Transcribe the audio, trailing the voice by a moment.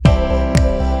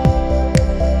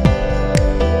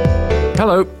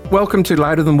Hello, welcome to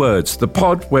Louder Than Words, the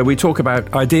pod where we talk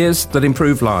about ideas that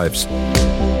improve lives.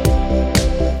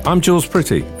 I'm Jules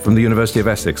Pretty from the University of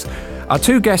Essex. Our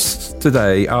two guests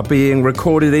today are being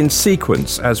recorded in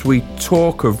sequence as we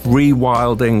talk of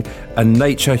rewilding and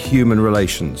nature-human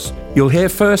relations. You'll hear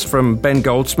first from Ben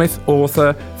Goldsmith,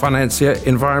 author, financier,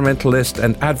 environmentalist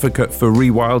and advocate for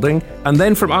rewilding, and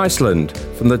then from Iceland,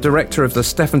 from the director of the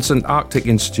Stefansson Arctic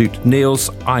Institute,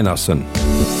 Níels Einarsson.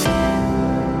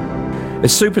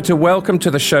 It's super to welcome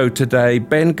to the show today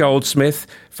Ben Goldsmith,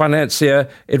 financier,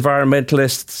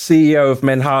 environmentalist, CEO of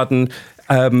Menhaden,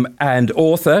 and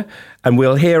author. And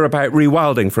we'll hear about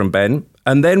rewilding from Ben.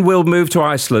 And then we'll move to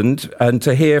Iceland and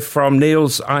to hear from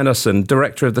Níels Einarsson,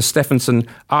 director of the Stefansson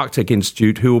Arctic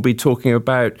Institute, who will be talking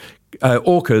about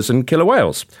orcas and killer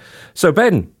whales. So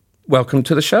Ben, welcome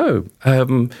to the show.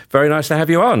 Very nice to have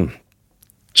you on.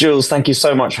 Jules, thank you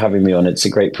so much for having me on. It's a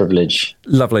great privilege.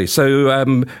 Lovely.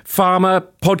 So, farmer,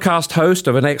 podcast host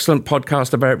of an excellent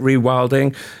podcast about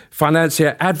rewilding,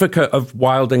 financier, advocate of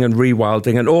wilding and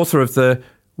rewilding, and author of the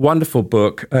wonderful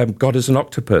book, God is an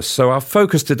Octopus. So our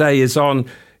focus today is on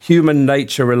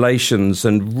human-nature relations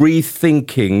and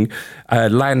rethinking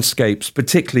landscapes,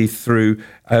 particularly through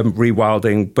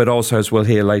rewilding, but also, as we'll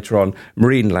hear later on,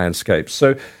 marine landscapes.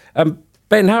 So,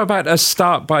 Ben, how about us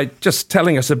start by just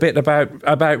telling us a bit about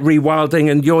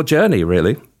rewilding and your journey,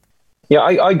 really? Yeah,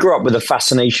 I grew up with a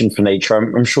fascination for nature.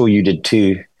 I'm sure you did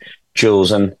too,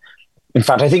 Jules. And in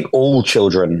fact, I think all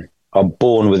children are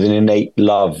born with an innate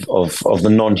love of the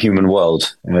non-human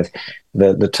world.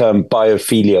 The term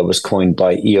biophilia was coined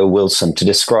by E.O. Wilson to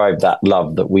describe that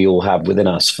love that we all have within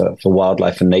us for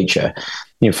wildlife and nature.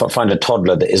 You know, find a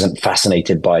toddler that isn't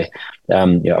fascinated by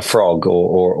a frog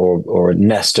or a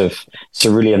nest of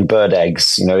cerulean bird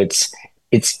eggs. You know,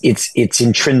 it's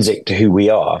intrinsic to who we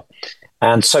are.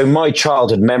 And so my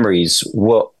childhood memories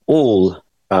were all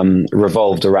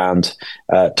revolved around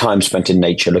time spent in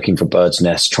nature, looking for birds'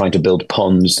 nests, trying to build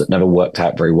ponds that never worked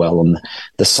out very well on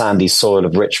the sandy soil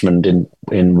of Richmond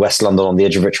in West London, on the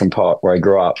edge of Richmond Park, where I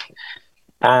grew up.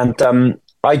 And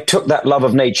I took that love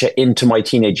of nature into my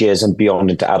teenage years and beyond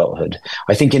into adulthood.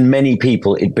 I think in many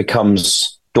people, it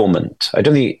becomes dormant. I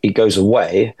don't think it goes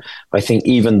away. I think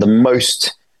even the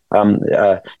most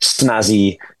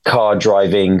snazzy car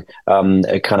driving kind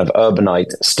of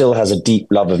urbanite still has a deep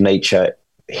love of nature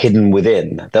hidden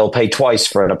within. They'll pay twice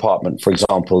for an apartment, for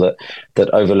example, that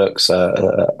overlooks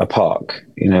a park.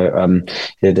 You know,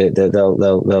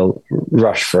 they'll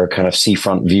rush for a kind of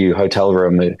seafront view hotel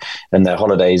room in their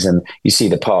holidays, and you see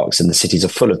the parks and the cities are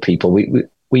full of people.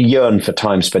 We yearn for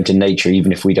time spent in nature,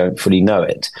 even if we don't fully know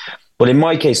it. Well, in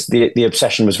my case, the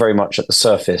obsession was very much at the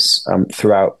surface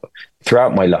throughout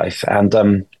my life, and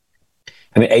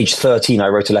at age 13, I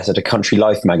wrote a letter to Country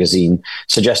Life magazine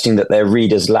suggesting that their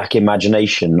readers lack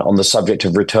imagination on the subject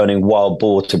of returning wild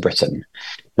boar to Britain.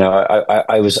 Now,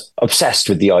 I was obsessed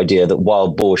with the idea that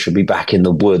wild boar should be back in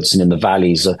the woods and in the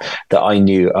valleys that I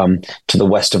knew to the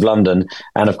west of London.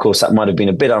 And of course, that might have been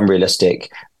a bit unrealistic.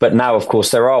 But now, of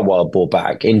course, there are wild boar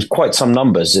back in quite some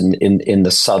numbers in the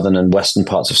southern and western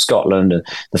parts of Scotland, and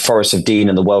the Forest of Dean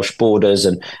and the Welsh borders,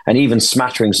 and even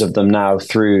smatterings of them now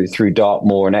through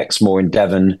Dartmoor and Exmoor in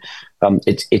Devon.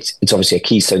 It's obviously a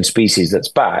keystone species that's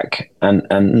back, and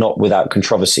not without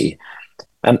controversy.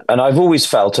 And I've always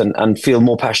felt and feel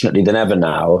more passionately than ever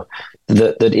now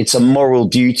that it's a moral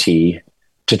duty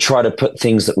to try to put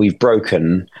things that we've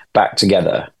broken back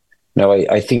together. You know,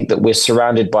 I think that we're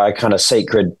surrounded by a kind of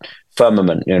sacred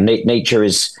firmament. You know, nature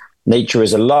is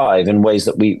alive in ways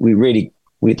that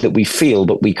we feel,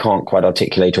 but we can't quite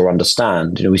articulate or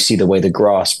understand. You know, we see the way the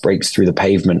grass breaks through the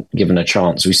pavement given a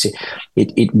chance. We see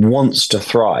it wants to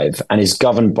thrive and is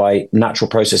governed by natural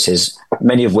processes,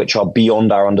 many of which are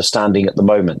beyond our understanding at the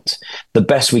moment. The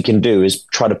best we can do is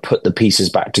try to put the pieces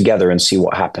back together and see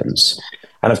what happens.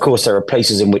 And of course, there are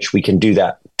places in which we can do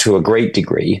that to a great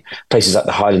degree, places like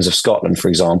the Highlands of Scotland, for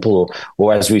example,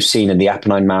 or as we've seen in the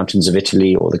Apennine Mountains of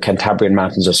Italy or the Cantabrian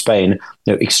Mountains of Spain,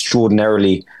 you know,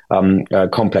 extraordinarily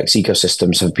complex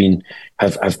ecosystems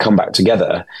have come back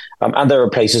together. And there are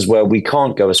places where we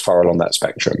can't go as far along that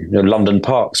spectrum. You know, London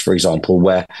parks, for example,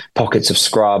 where pockets of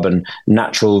scrub and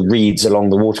natural reeds along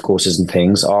the watercourses and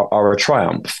things are a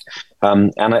triumph.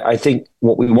 And I think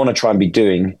what we want to try and be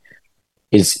doing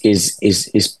is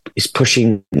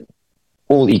pushing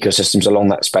all ecosystems along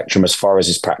that spectrum as far as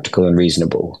is practical and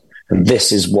reasonable. And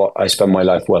this is what I spend my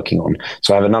life working on.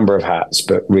 So I have a number of hats,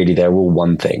 but really they're all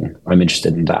one thing. I'm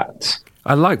interested in that.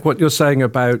 I like what you're saying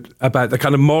about the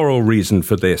kind of moral reason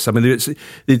for this. I mean,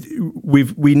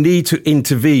 we need to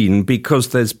intervene because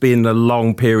there's been a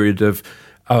long period of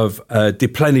of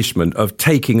deplenishment, of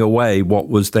taking away what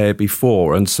was there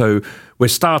before. And so we're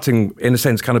starting, in a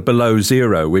sense, kind of below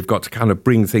zero. We've got to kind of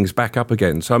bring things back up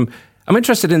again. So I'm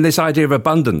interested in this idea of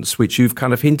abundance, which you've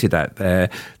kind of hinted at there,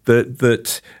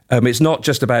 that it's not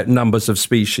just about numbers of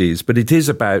species, but it is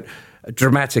about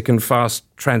dramatic and fast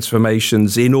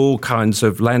transformations in all kinds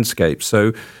of landscapes.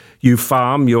 So you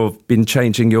farm, you've been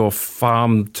changing your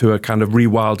farm to a kind of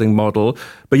rewilding model,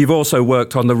 but you've also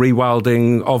worked on the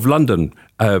rewilding of London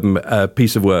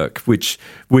piece of work, which,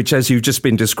 as you've just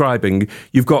been describing,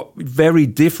 you've got very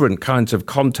different kinds of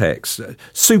contexts,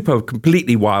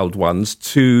 completely wild ones,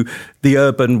 to the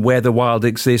urban where the wild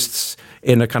exists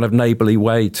in a kind of neighbourly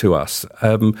way to us.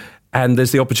 And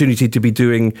there's the opportunity to be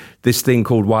doing this thing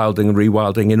called wilding and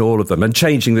rewilding in all of them and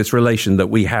changing this relation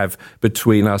that we have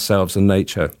between ourselves and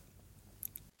nature.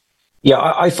 Yeah,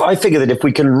 I figure that if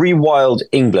we can rewild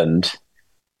England,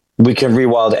 we can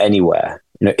rewild anywhere.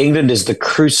 England is the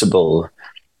crucible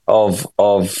of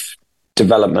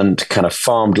development, kind of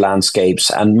farmed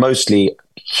landscapes, and mostly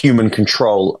human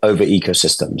control over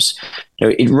ecosystems.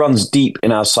 It runs deep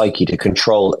in our psyche to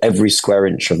control every square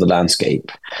inch of the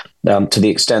landscape, to the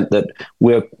extent that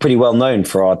we're pretty well known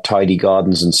for our tidy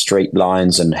gardens and straight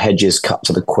lines and hedges cut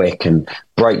to the quick and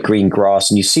bright green grass.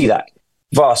 And you see that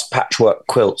vast patchwork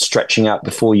quilt stretching out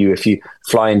before you if you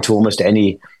fly into almost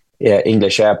any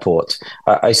English airport.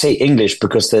 I say English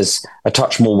because there's a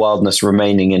touch more wildness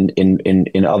remaining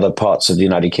in other parts of the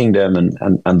United Kingdom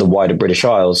and the wider British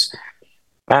Isles.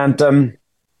 And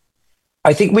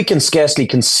I think we can scarcely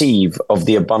conceive of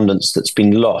the abundance that's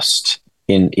been lost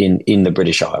in the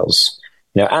British Isles,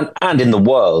 and in the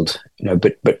world,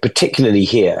 but particularly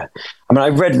here. I mean, I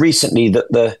read recently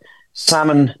that the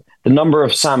number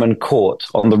of salmon caught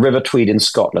on the River Tweed in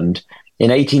Scotland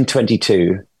in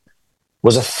 1822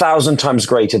 was 1,000 times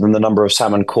greater than the number of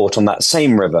salmon caught on that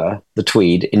same river, the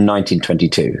Tweed, in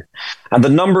 1922. And the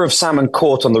number of salmon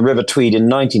caught on the River Tweed in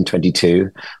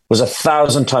 1922 was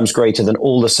 1,000 times greater than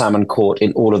all the salmon caught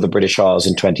in all of the British Isles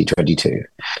in 2022.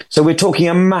 So we're talking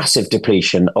a massive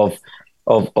depletion of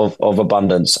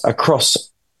abundance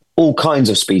across all kinds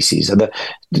of species. The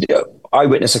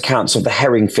eyewitness accounts of the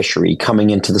herring fishery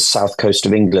coming into the south coast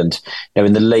of England,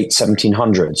 in the late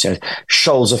 1700s,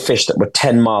 shoals of fish that were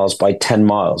 10 miles by 10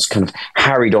 miles, kind of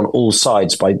harried on all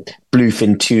sides by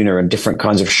bluefin tuna and different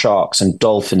kinds of sharks and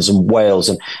dolphins and whales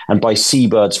and by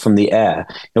seabirds from the air.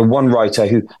 One writer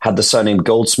who had the surname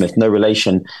Goldsmith, no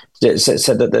relation,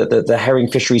 said that the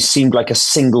herring fishery seemed like a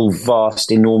single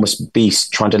vast, enormous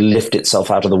beast trying to lift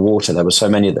itself out of the water. There were so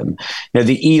many of them.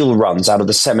 The eel runs out of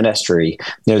the Severn estuary.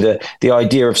 The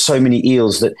idea of so many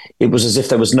eels that it was as if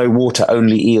there was no water,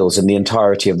 only eels in the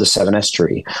entirety of the Severn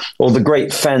estuary. Or the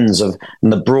great fens and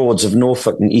the broads of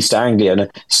Norfolk and East Anglia, and a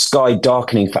sky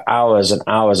darkening for hours and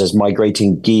hours as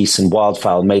migrating geese and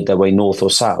wildfowl made their way north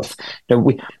or south.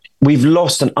 We've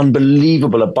lost an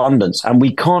unbelievable abundance, and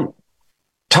we can't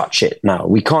touch it now.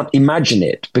 We can't imagine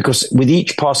it, because with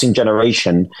each passing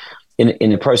generation,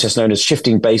 in a process known as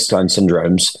shifting baseline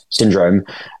syndrome,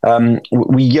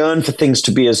 we yearn for things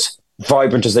to be as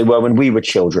vibrant as they were when we were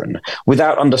children,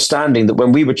 without understanding that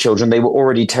when we were children, they were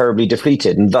already terribly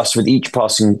depleted. And thus, with each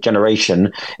passing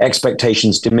generation,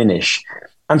 expectations diminish.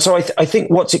 And so I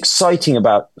think what's exciting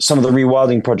about some of the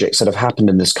rewilding projects that have happened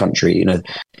in this country,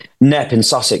 Knepp in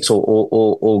Sussex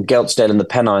or Geltsdale in the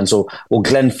Pennines or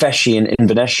Glenfeshie in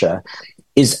Inverness,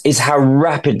 is how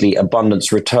rapidly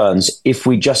abundance returns if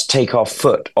we just take our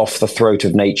foot off the throat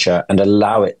of nature and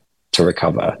allow it to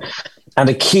recover. And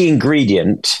a key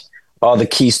ingredient are the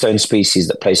keystone species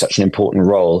that play such an important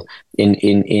role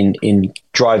in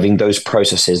driving those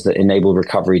processes that enable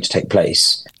recovery to take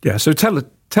place. Yeah, so tell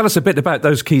us a bit about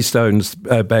those keystones,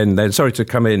 Ben, then. Sorry to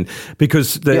come in,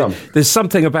 because there's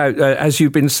something about, as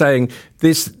you've been saying,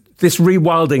 this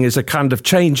rewilding is a kind of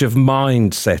change of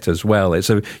mindset as well.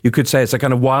 You could say it's a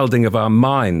kind of wilding of our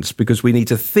minds, because we need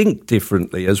to think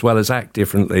differently as well as act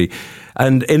differently.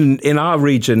 And in our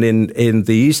region, in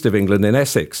the east of England, in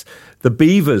Essex, the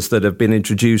beavers that have been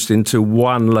introduced into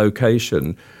one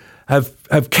location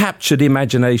have captured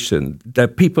imagination.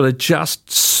 That people are just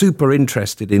super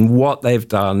interested in what they've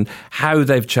done, how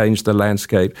they've changed the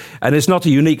landscape. And it's not a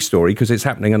unique story, because it's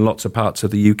happening in lots of parts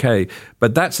of the UK.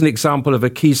 But that's an example of a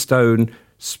keystone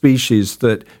species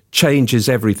that changes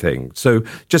everything. So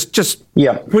just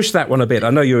push that one a bit. I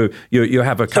know you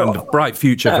have a kind of bright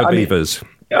future for beavers.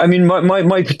 I mean,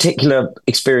 my particular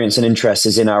experience and interest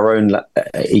is in our own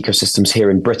ecosystems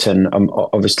here in Britain.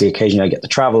 Obviously, occasionally I get to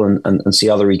travel and see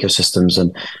other ecosystems,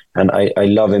 and I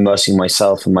love immersing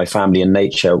myself and my family in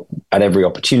nature at every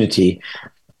opportunity.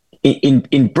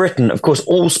 in Britain, of course,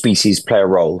 all species play a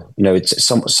role.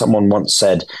 Someone once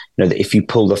said, that if you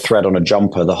pull the thread on a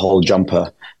jumper, the whole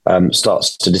jumper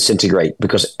starts to disintegrate,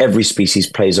 because every species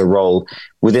plays a role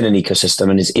within an ecosystem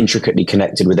and is intricately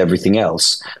connected with everything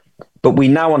else. But we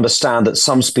now understand that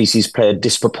some species play a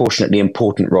disproportionately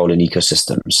important role in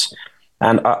ecosystems.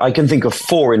 And I can think of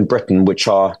 4 in Britain which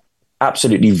are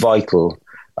absolutely vital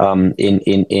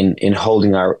in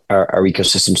holding our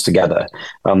ecosystems together.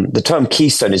 The term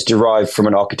keystone is derived from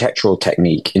an architectural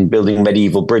technique in building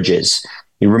medieval bridges.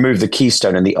 You remove the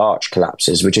keystone and the arch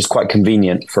collapses, which is quite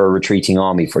convenient for a retreating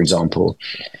army, for example.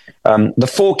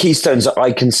 The 4 keystones that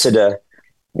I consider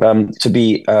to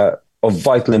be of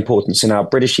vital importance in our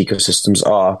British ecosystems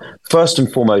are, first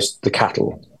and foremost, the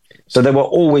cattle. So there were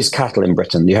always cattle in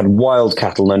Britain. You had wild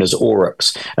cattle known as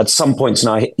aurochs. At some points in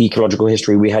our ecological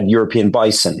history, we had European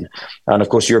bison. And of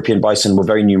course, European bison were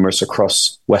very numerous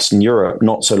across Western Europe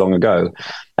not so long ago.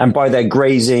 And by their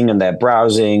grazing and their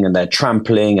browsing and their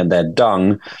trampling and their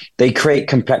dung, they create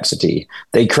complexity.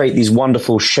 They create these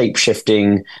wonderful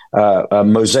shape-shifting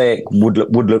mosaic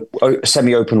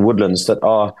semi-open woodlands that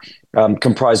are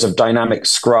comprised of dynamic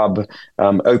scrub,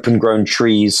 open-grown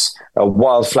trees,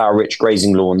 wildflower-rich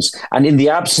grazing lawns. And in the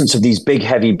absence of these big,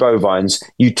 heavy bovines,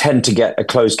 you tend to get a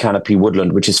closed canopy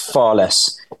woodland, which is far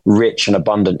less rich and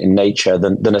abundant in nature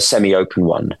than a semi-open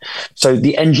one. So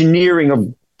the engineering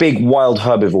of big wild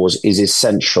herbivores is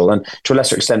essential. And to a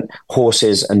lesser extent,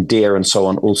 horses and deer and so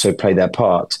on also play their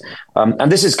part.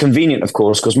 And this is convenient, of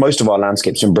course, because most of our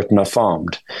landscapes in Britain are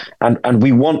farmed. And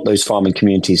we want those farming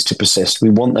communities to persist.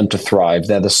 We want them to thrive.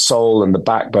 They're the soul and the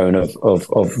backbone of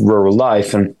rural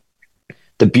life. And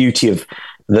the beauty of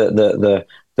the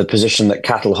position that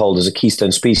cattle hold as a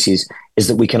keystone species is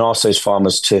that we can ask those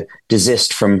farmers to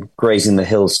desist from grazing the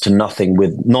hills to nothing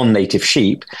with non-native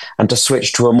sheep and to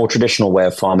switch to a more traditional way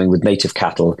of farming with native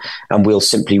cattle. And we'll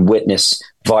simply witness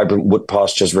vibrant wood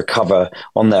pastures recover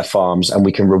on their farms, and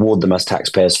we can reward them as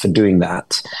taxpayers for doing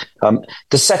that.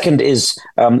 The second is,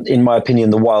 in my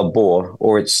opinion, the wild boar,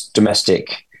 or its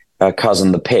domestic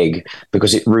cousin, the pig,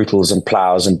 because it rootles and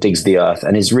plows and digs the earth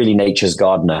and is really nature's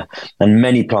gardener. And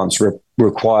many plants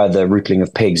require the rootling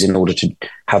of pigs in order to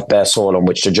have bare soil on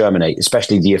which to germinate,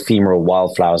 especially the ephemeral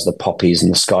wildflowers, the poppies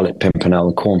and the scarlet pimpernel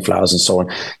and cornflowers and so on.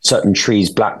 Certain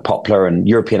trees, black poplar and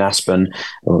European aspen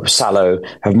or sallow,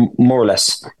 have more or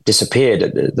less disappeared.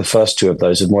 The first 2 of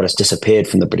those have more or less disappeared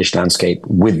from the British landscape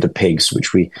with the pigs,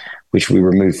 which we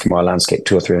removed from our landscape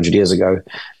 200 or 300 years ago.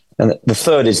 And the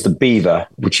third is the beaver,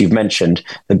 which you've mentioned.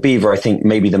 The beaver, I think,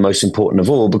 may be the most important of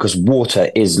all, because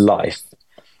water is life.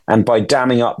 And by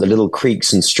damming up the little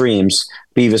creeks and streams,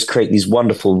 beavers create these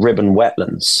wonderful ribbon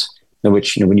wetlands,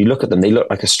 which, when you look at them, they look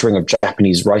like a string of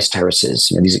Japanese rice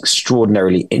terraces, these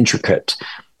extraordinarily intricate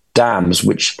dams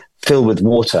which fill with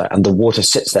water, and the water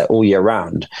sits there all year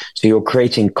round. So you're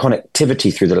creating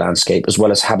connectivity through the landscape as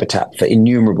well as habitat for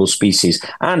innumerable species,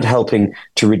 and helping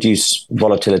to reduce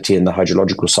volatility in the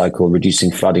hydrological cycle,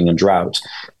 reducing flooding and drought.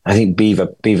 I think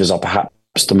beavers are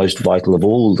perhaps the most vital of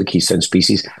all the keystone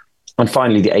species. And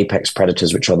finally, the apex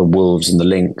predators, which are the wolves and the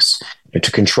lynx,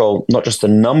 to control not just the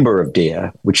number of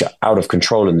deer, which are out of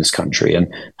control in this country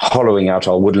and hollowing out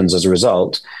our woodlands as a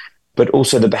result, but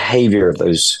also the behavior of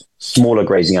those smaller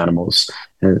grazing animals,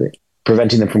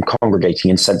 preventing them from congregating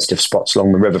in sensitive spots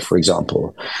along the river, for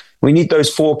example. We need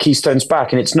those 4 keystones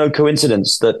back. And it's no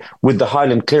coincidence that with the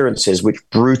Highland clearances, which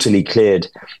brutally cleared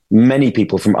many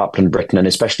people from upland Britain, and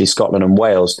especially Scotland and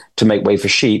Wales, to make way for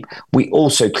sheep, we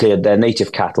also cleared their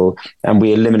native cattle, and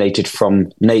we eliminated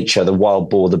from nature the wild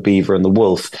boar, the beaver and the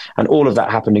wolf. And all of that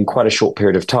happened in quite a short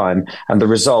period of time. And the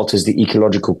result is the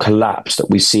ecological collapse that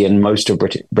we see in most of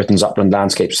Britain's upland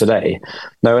landscapes today.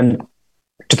 Now, and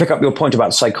to pick up your point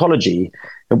about psychology,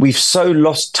 we've so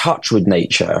lost touch with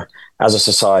nature as a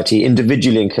society,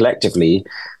 individually and collectively,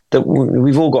 that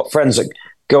we've all got friends that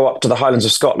go up to the Highlands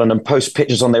of Scotland and post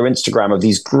pictures on their Instagram of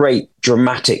these great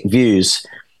dramatic views.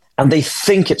 And they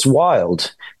think it's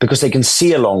wild because they can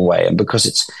see a long way, and because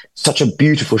it's such a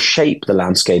beautiful shape, the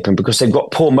landscape, and because they've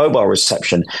got poor mobile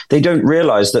reception. They don't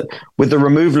realize that with the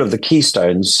removal of the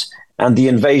keystones and the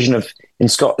invasion of, in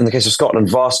the case of Scotland,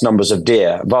 vast numbers of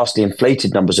deer, vastly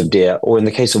inflated numbers of deer, or in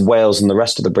the case of Wales and the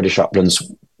rest of the British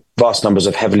uplands, vast numbers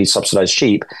of heavily subsidized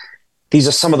sheep, these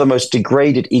are some of the most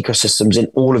degraded ecosystems in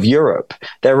all of Europe.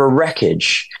 They're a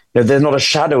wreckage. They're not a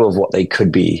shadow of what they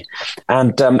could be.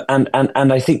 And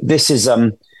I think this is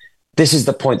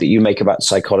the point that you make about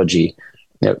psychology.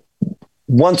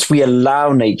 Once we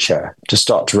allow nature to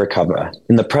start to recover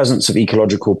in the presence of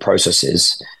ecological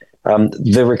processes,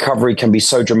 the recovery can be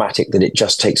so dramatic that it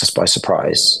just takes us by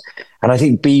surprise. And I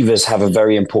think beavers have a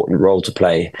very important role to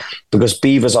play, because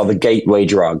beavers are the gateway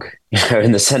drug,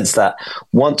 in the sense that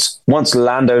once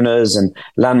landowners and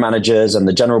land managers and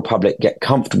the general public get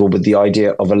comfortable with the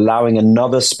idea of allowing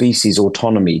another species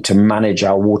autonomy to manage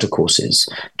our watercourses,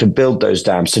 to build those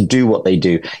dams, to do what they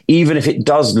do, even if it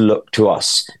does look to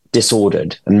us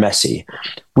disordered and messy,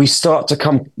 we start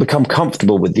to become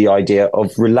comfortable with the idea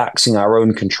of relaxing our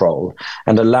own control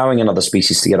and allowing another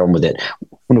species to get on with it.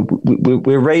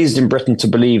 We're raised in Britain to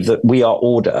believe that we are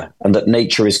order and that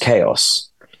nature is chaos.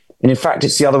 And in fact,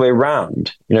 it's the other way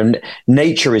around.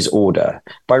 Nature is order.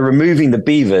 By removing the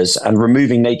beavers and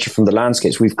removing nature from the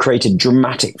landscapes, we've created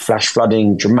dramatic flash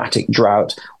flooding, dramatic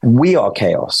drought. We are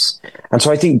chaos. And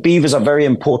so I think beavers are very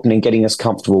important in getting us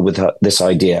comfortable with this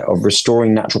idea of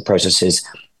restoring natural processes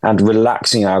and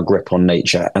relaxing our grip on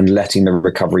nature and letting the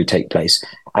recovery take place.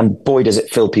 And boy, does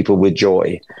it fill people with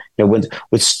joy.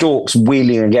 With storks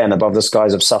wheeling again above the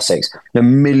skies of Sussex,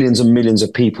 millions and millions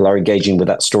of people are engaging with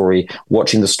that story,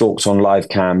 watching the storks on live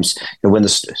cams. When the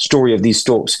story of these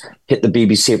storks hit the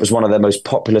BBC, it was one of their most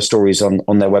popular stories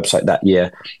on their website that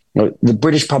year. The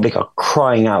British public are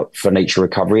crying out for nature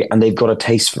recovery, and they've got a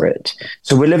taste for it.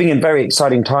 So we're living in very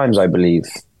exciting times, I believe.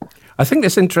 I think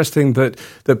it's interesting that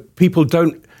people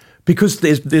don't, because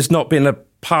there's not been a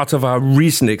part of our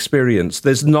recent experience,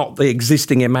 there's not the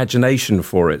existing imagination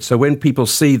for it. So when people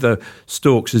see the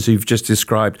storks, as you've just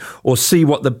described, or see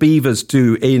what the beavers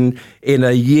do in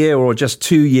a year or just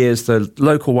 2 years, the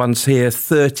local ones here,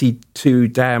 32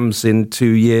 dams in 2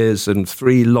 years and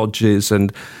 3 lodges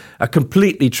and a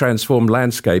completely transformed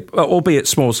landscape, albeit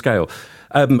small scale.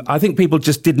 I think people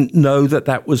just didn't know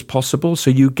that was possible.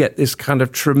 So you get this kind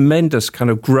of tremendous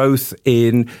kind of growth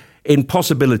in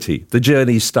possibility. The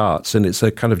journey starts, and it's a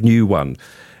kind of new one.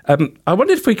 I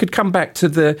wondered if we could come back to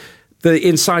the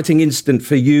inciting incident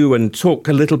for you and talk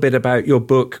a little bit about your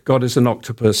book, God is an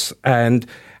Octopus, and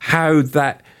how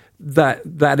that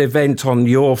event on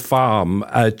your farm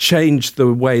changed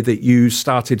the way that you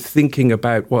started thinking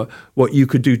about what you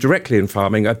could do directly in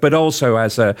farming, but also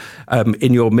as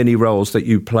in your many roles that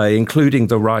you play, including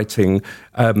the writing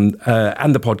and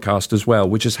the podcast as well,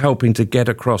 which is helping to get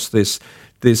across this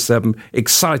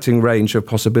exciting range of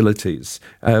possibilities.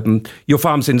 Your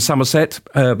farm's in Somerset.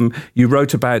 You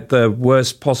wrote about the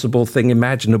worst possible thing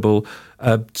imaginable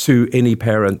to any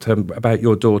parent about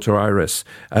your daughter Iris,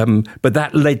 but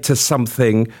that led to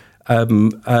something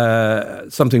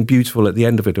beautiful at the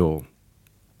end of it all.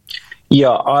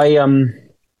 Yeah, I'm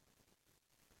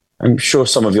sure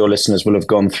some of your listeners will have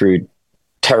gone through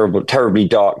terribly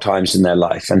dark times in their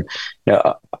life, and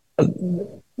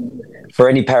for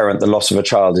any parent, the loss of a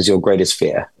child is your greatest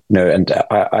fear. And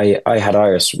I had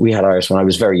Iris. We had Iris when I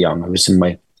was very young. I was in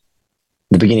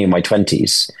the beginning of my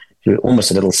 20s. She was almost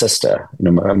a little sister,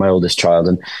 my oldest child.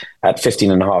 And at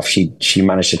 15 and a half, she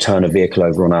managed to turn a vehicle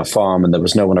over on our farm, and there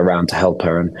was no one around to help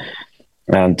her.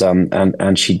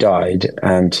 And she died.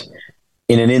 And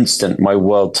in an instant, my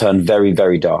world turned very,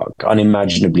 very dark,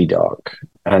 unimaginably dark.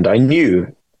 And I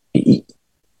knew,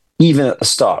 even at the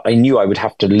start, I knew I would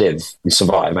have to live and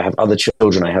survive. I have other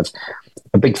children. I have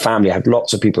a big family. I have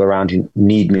lots of people around who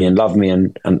need me and love me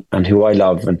and who I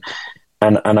love.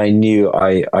 And I knew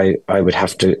I would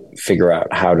have to figure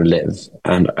out how to live,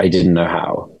 and I didn't know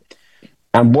how.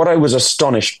 And what I was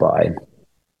astonished by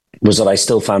was that I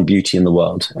still found beauty in the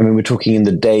world. I mean, we're talking in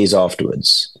the days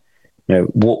afterwards,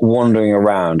 wandering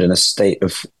around in a state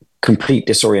of complete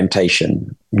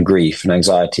disorientation and grief and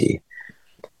anxiety.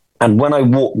 And when I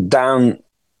walked down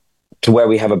to where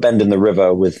we have a bend in the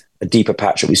river with a deeper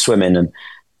patch that we swim in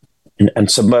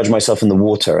and submerged myself in the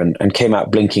water and came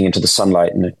out blinking into the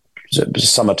sunlight, and it was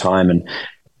summertime and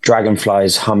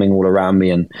dragonflies humming all around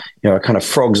me, and a kind of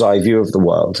frog's eye view of the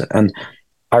world. And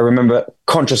I remember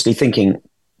consciously thinking,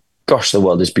 gosh, the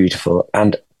world is beautiful,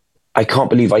 and I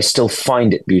can't believe I still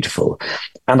find it beautiful.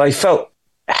 And I felt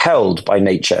held by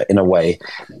nature in a way,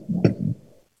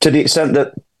 to the extent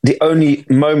that the only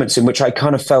moments in which I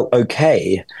kind of felt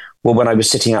okay were when I was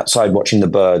sitting outside watching the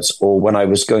birds, or when I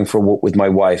was going for a walk with my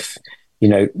wife,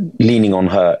 leaning on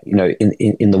her,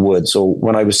 in the woods, or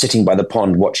when I was sitting by the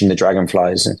pond watching the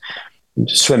dragonflies and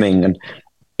swimming, and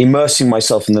immersing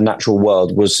myself in the natural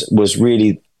world was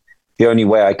really the only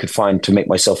way I could find to make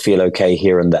myself feel okay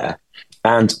here and there.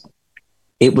 And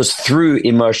it was through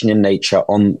immersion in nature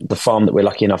on the farm that we're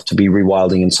lucky enough to be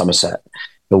rewilding in Somerset,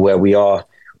 where we are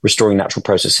restoring natural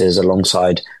processes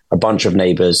alongside a bunch of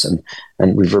neighbours, and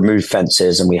we've removed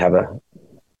fences, and we have a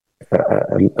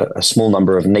small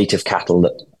number of native cattle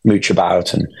that mooch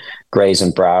about and graze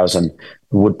and browse, and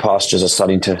wood pastures are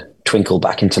starting to twinkle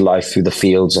back into life through the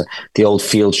fields. The old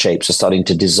field shapes are starting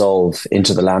to dissolve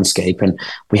into the landscape, and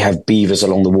we have beavers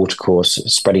along the watercourse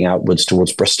spreading outwards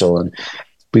towards Bristol, and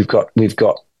we've got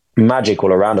magic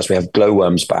all around us. We have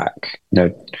glowworms back,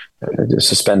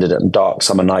 suspended at dark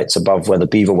summer nights above where the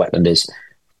beaver wetland is.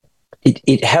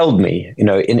 It held me,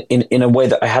 in a way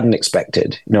that I hadn't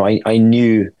expected. I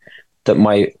knew that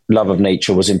my love of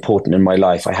nature was important in my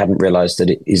life. I hadn't realized that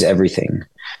it is everything.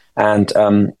 And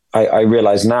I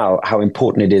realize now how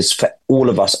important it is for all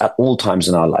of us at all times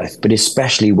in our life, but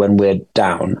especially when we're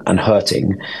down and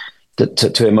hurting,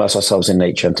 to immerse ourselves in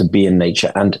nature and to be in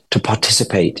nature and to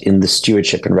participate in the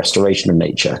stewardship and restoration of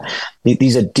nature.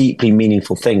 These are deeply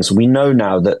meaningful things. We know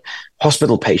now that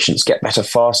hospital patients get better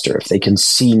faster if they can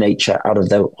see nature out of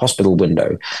their hospital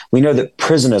window. We know that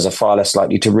prisoners are far less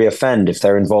likely to reoffend if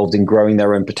they're involved in growing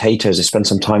their own potatoes or spend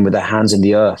some time with their hands in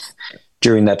the earth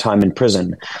during their time in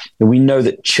prison. And we know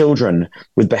that children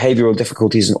with behavioral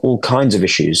difficulties and all kinds of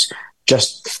issues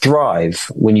just thrive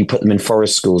when you put them in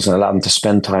forest schools and allow them to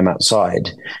spend time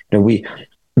outside. We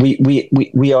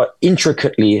are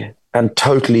intricately and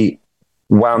totally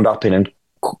wound up in and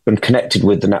connected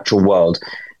with the natural world,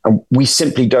 and we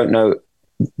simply don't know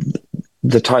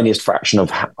the tiniest fraction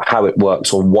of how it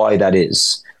works or why that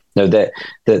is. 80%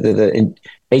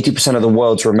 of the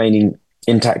world's remaining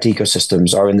intact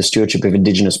ecosystems are in the stewardship of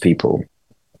indigenous people.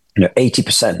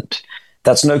 80%.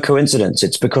 That's no coincidence.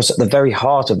 It's because at the very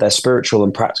heart of their spiritual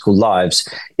and practical lives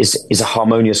is a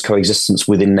harmonious coexistence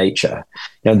within nature.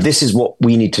 This is what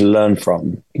we need to learn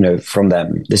from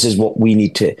them. This is what we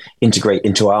need to integrate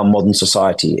into our modern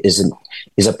society is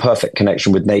a perfect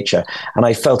connection with nature. And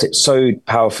I felt it so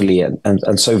powerfully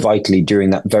and so vitally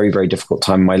during that very, very difficult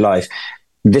time in my life.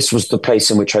 This was the place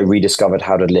in which I rediscovered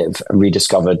how to live and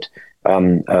rediscovered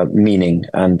meaning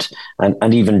and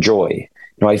even joy.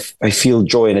 I feel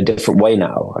joy in a different way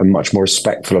now. I'm much more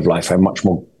respectful of life. I'm much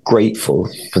more grateful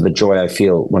for the joy I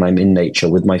feel when I'm in nature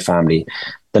with my family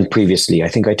than previously. I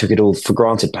think I took it all for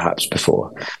granted perhaps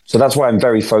before. So that's why I'm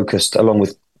very focused, along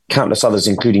with countless others,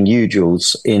 including you,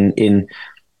 Jules, in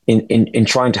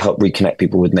trying to help reconnect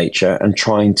people with nature and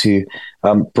trying to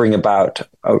bring about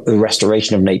a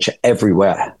restoration of nature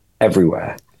everywhere.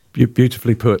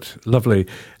 Beautifully put. Lovely.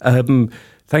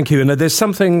 Thank you. And there's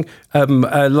something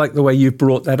like the way you've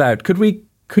brought that out. Could we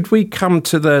come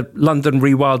to the London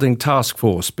Rewilding Task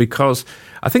Force? Because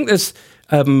I think there's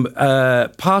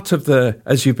part of the,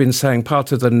 as you've been saying,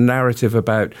 part of the narrative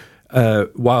about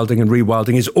wilding and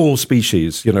rewilding is all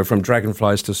species, from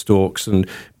dragonflies to storks and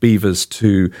beavers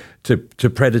to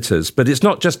predators. But it's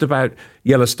not just about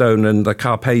Yellowstone and the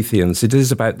Carpathians. It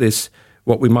is about this,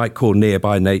 what we might call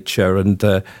nearby nature, and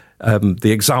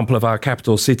the example of our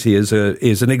capital city is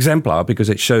an exemplar because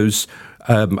it shows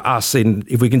us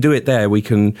if we can do it there, we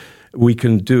can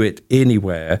do it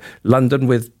anywhere. London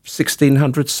with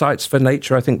 1,600 sites for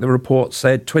nature, I think the report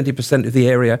said 20% of the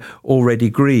area already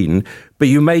green. But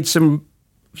you made some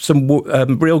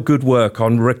real good work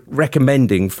on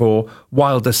recommending for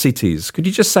wilder cities. Could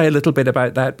you just say a little bit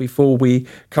about that before we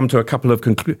come to a couple of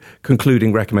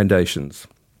concluding recommendations?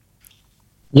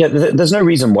 Yeah, there's no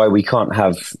reason why we can't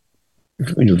have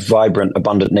vibrant,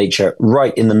 abundant nature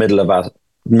right in the middle of our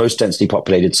most densely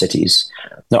populated cities.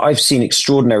 Now, I've seen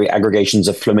extraordinary aggregations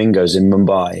of flamingos in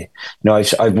Mumbai.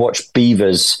 I've watched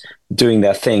beavers doing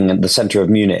their thing at the center of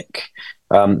Munich.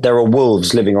 There are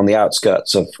wolves living on the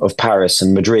outskirts of Paris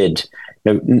and Madrid.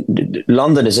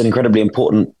 London is an incredibly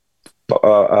important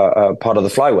part of the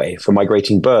flyway for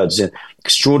migrating birds.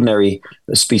 Extraordinary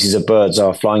species of birds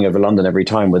are flying over London every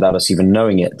time without us even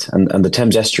knowing it. And the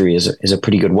Thames estuary is a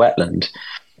pretty good wetland.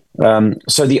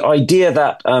 So the idea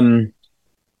that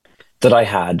I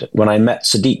had when I met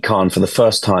Sadiq Khan for the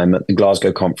first time at the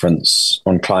Glasgow conference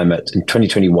on climate in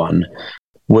 2021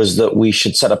 was that we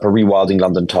should set up a Rewilding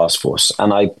London task force.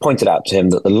 And I pointed out to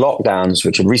him that the lockdowns,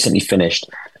 which had recently finished,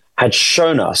 had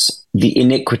shown us the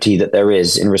iniquity that there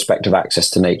is in respect of access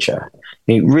to nature.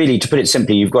 Really, to put it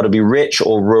simply, you've got to be rich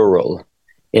or rural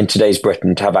in today's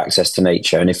Britain to have access to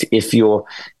nature. And if you're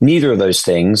neither of those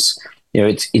things,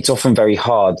 it's often very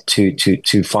hard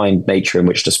to find nature in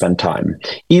which to spend time,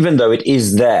 even though it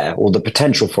is there, or the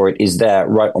potential for it is there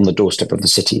right on the doorstep of the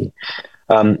city.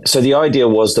 So the idea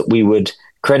was that we would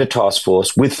create a task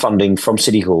force with funding from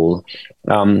City Hall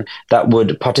that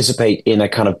would participate in a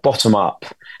kind of bottom-up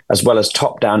as well as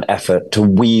top-down effort to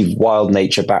weave wild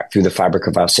nature back through the fabric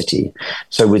of our city.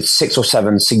 So with 6 or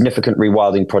 7 significant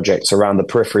rewilding projects around the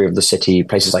periphery of the city,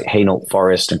 places like Hainault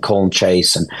Forest and Colne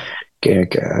Chase and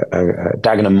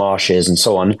Dagenham marshes and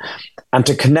so on, and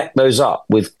to connect those up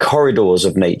with corridors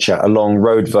of nature along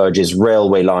road verges,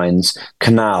 railway lines,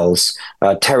 canals,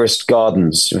 terraced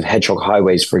gardens. Hedgehog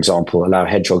highways, for example, allow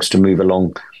hedgehogs to move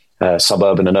along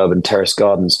suburban and urban terraced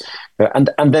gardens.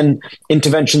 And then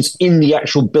interventions in the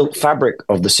actual built fabric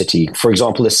of the city. For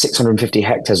example, there's 650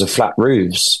 hectares of flat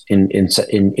roofs in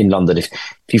London. If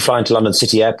you fly into London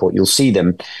City Airport, you'll see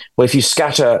them. Well, if you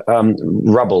scatter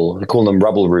rubble, they call them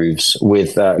rubble roofs,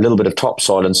 with a little bit of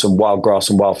topsoil and some wild grass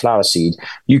and wildflower seed,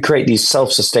 you create these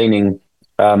self-sustaining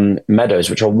meadows,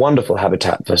 which are wonderful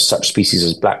habitat for such species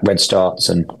as black redstarts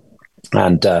and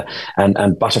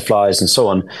butterflies and so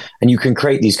on, and you can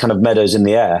create these kind of meadows in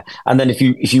the air. And then if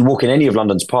you walk in any of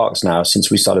London's parks now,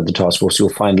 since we started the task force, you'll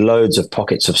find loads of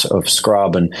pockets of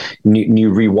scrub and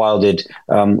new rewilded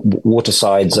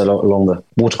watersides along the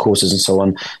watercourses and so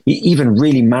on. Even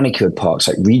really manicured parks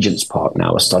like Regent's Park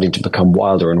now are starting to become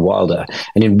wilder and wilder.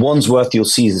 And in Wandsworth, you'll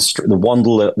see the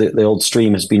Wandle, the old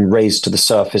stream, has been raised to the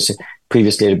surface.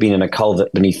 Previously, it had been in a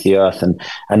culvert beneath the earth, and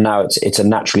now it's a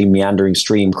naturally meandering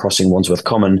stream crossing Wandsworth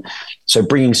Common. So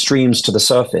bringing streams to the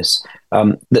surface.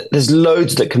 There's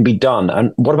loads that can be done.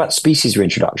 And what about species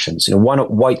reintroductions? Why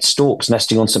not white storks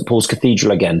nesting on St. Paul's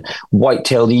Cathedral again?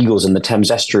 White-tailed eagles in the Thames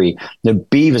estuary?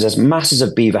 Beavers, there's masses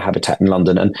of beaver habitat in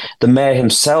London. And the mayor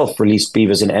himself released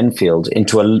beavers in Enfield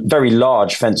into a very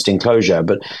large fenced enclosure,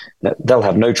 but they'll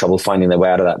have no trouble finding their way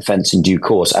out of that fence in due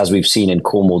course, as we've seen in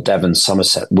Cornwall, Devon,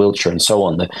 Somerset, Wiltshire, and so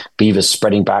on. The beavers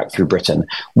spreading back through Britain.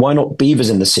 Why not beavers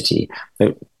in the city?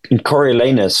 In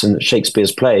Coriolanus and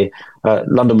Shakespeare's play,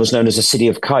 London was known as a city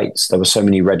of kites. There were so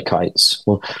many red kites.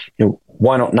 Well,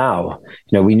 why not now?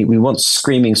 We want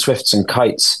screaming swifts and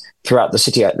kites throughout the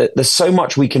city. There's so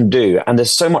much we can do, and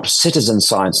there's so much citizen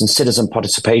science and citizen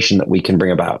participation that we can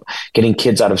bring about. Getting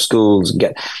kids out of schools,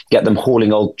 get them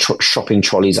hauling old shopping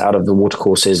trolleys out of the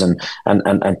watercourses and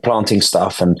planting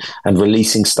stuff and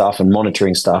releasing stuff and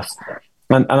monitoring stuff.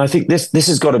 And I think this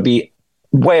has got to be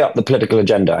way up the political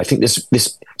agenda. I think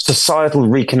this societal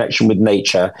reconnection with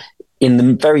nature in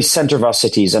the very center of our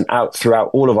cities and out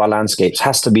throughout all of our landscapes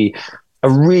has to be a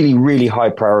really, really high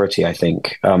priority, I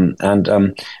think.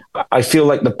 I feel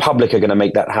like the public are going to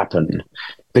make that happen,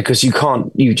 because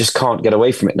you just can't get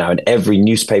away from it now. In every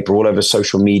newspaper, all over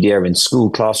social media, in school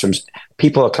classrooms,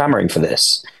 people are clamoring for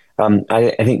this.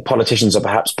 I think politicians are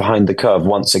perhaps behind the curve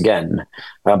once again,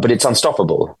 but it's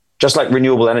unstoppable. Just like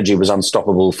renewable energy was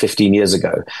unstoppable 15 years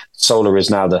ago, solar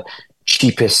is now the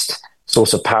cheapest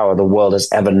source of power the world has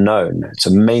ever known. It's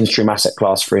a mainstream asset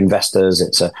class for investors.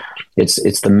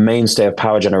 It's the mainstay of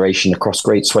power generation across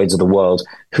great swathes of the world.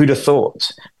 Who'd have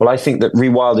thought? Well, I think that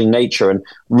rewilding nature and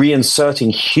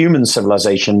reinserting human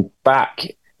civilization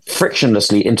back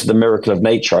frictionlessly into the miracle of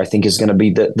nature, I think, is going to be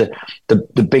the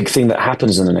big thing that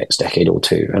happens in the next decade or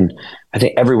two. And I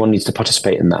think everyone needs to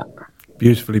participate in that.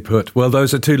 Beautifully put. Well,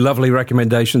 those are two lovely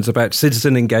recommendations about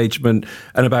citizen engagement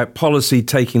and about policy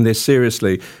taking this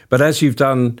seriously. But as you've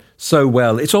done so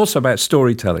well, it's also about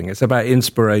storytelling. It's about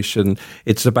inspiration.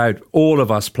 It's about all of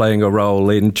us playing a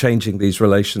role in changing these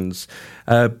relations.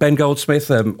 Ben Goldsmith,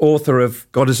 author of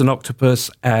God is an Octopus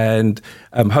and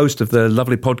host of the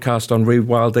lovely podcast on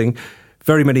Rewilding.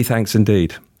 Very many thanks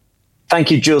indeed. Thank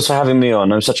you, Jules, for having me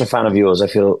on. I'm such a fan of yours. I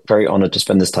feel very honoured to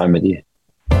spend this time with you.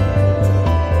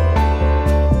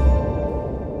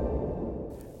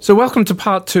 So welcome to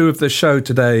part 2 of the show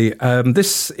today.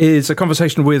 This is a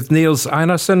conversation with Níels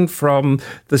Einarsson from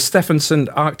the Stefansson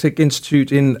Arctic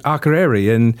Institute in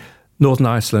Akureyri in northern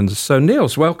Iceland. So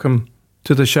Níels, welcome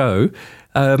to the show.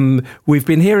 We've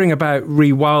been hearing about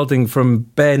rewilding from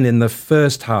Ben in the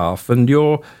first half, and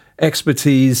your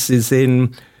expertise is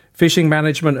in fishing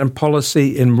management and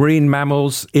policy, in marine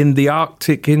mammals, in the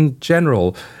Arctic in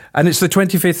general. And it's the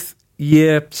 25th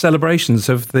year celebrations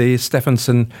of the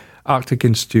Stefansson Arctic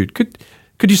Institute.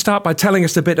 Could you start by telling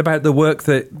us a bit about the work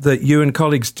that you and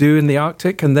colleagues do in the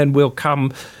Arctic, and then we'll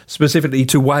come specifically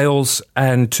to whales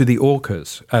and to the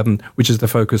orcas, which is the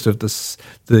focus of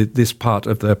this part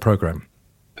of the program.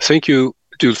 Thank you,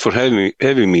 Jules, for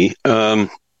having me.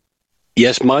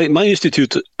 Yes, my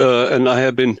institute and I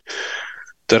have been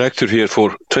director here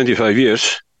for 25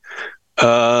 years,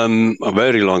 a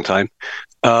very long time.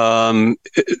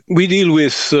 We deal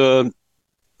with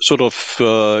sort of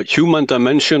human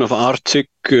dimension of Arctic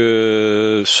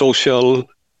social,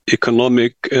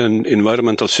 economic, and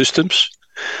environmental systems,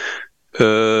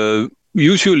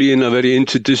 usually in a very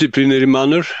interdisciplinary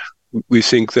manner. We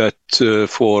think that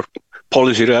for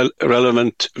policy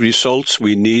relevant results,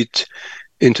 we need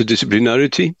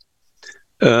interdisciplinarity.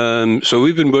 So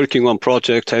we've been working on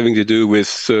projects having to do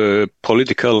with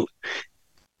political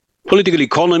political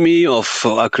economy of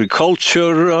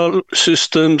agricultural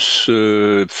systems,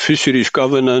 fisheries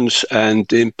governance,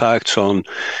 and impacts on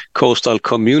coastal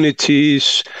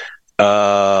communities,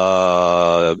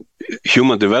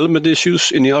 human development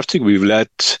issues in the Arctic. We've led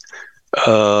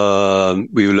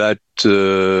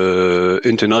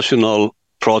international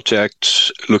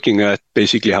projects looking at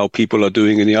basically how people are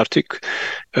doing in the Arctic.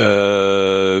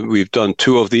 We've done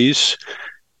 2 of these,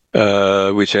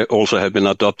 which also have been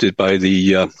adopted by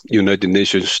the United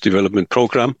Nations Development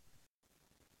Program.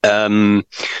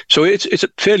 So it's a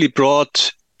fairly broad.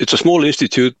 It's a small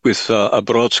institute with a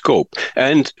broad scope,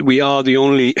 and we are the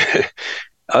only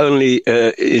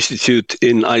institute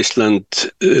in Iceland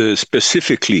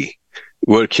specifically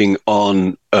working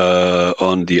on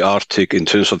the Arctic in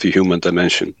terms of the human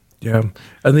dimension. Yeah,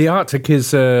 and the Arctic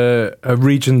is a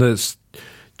region that's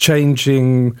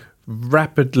changing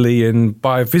rapidly in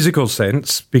biophysical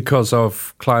sense because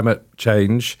of climate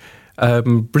change.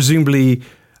 Presumably,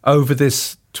 over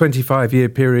this 25-year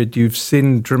period, you've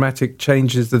seen dramatic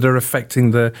changes that are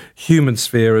affecting the human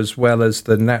sphere as well as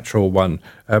the natural one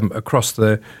across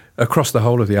the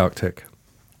whole of the Arctic.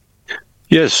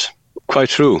 Yes, quite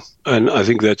true. And I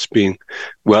think that's been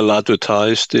well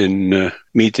advertised in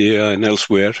media and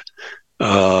elsewhere.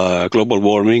 Global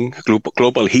warming,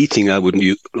 global heating, I would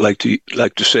like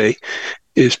to say,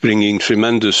 is bringing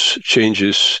tremendous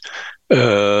changes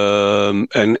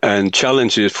and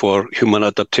challenges for human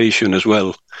adaptation as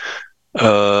well.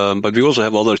 But we also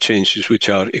have other changes which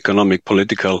are economic,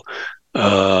 political,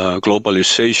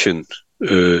 globalization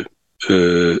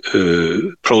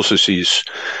processes.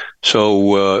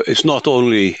 So it's not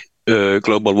only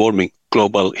global warming,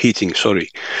 global heating,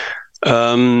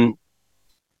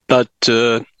 but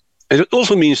it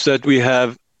also means that we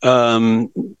have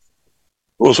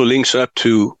also links up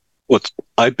to what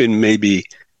I've been maybe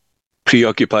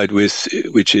preoccupied with,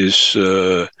 which is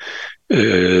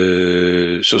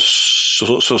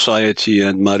society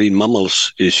and marine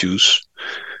mammals issues.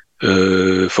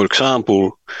 For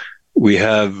example, we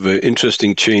have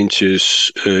interesting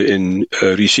changes in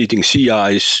receding sea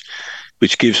ice,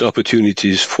 which gives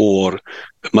opportunities for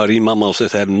marine mammals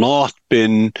that have not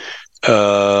been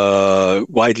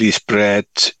widely spread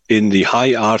in the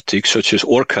high Arctic, such as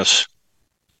orcas.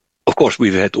 Of course,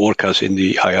 we've had orcas in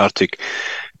the high Arctic,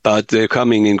 but they're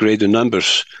coming in greater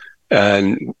numbers,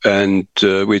 and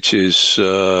which is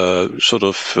sort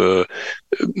of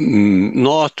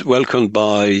not welcomed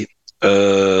by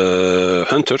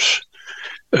hunters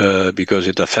because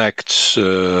it affects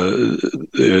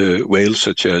whales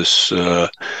such as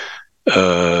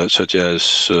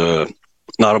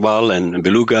narwhal and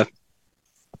beluga,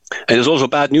 and it's also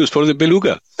bad news for the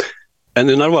beluga and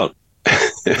the narwhal.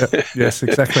 Yes,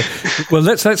 exactly. Well,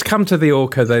 let's come to the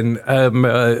orca then,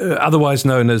 otherwise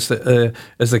known as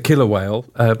a killer whale,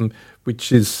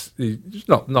 which is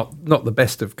not the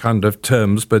best of kind of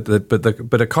terms, but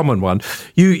a common one.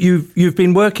 You've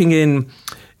been working in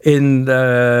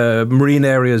marine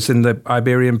areas in the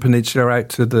Iberian Peninsula out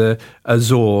to the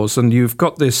Azores, and you've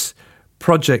got this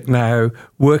project now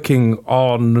working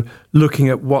on looking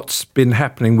at what's been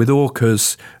happening with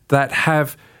orcas that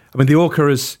have. I mean, the orca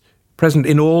is present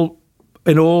in all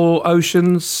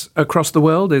oceans across the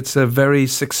world. It's a very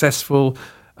successful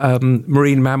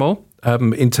marine mammal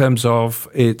in terms of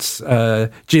its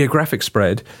geographic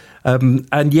spread,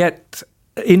 and yet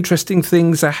interesting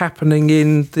things are happening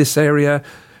in this area,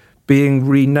 being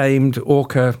renamed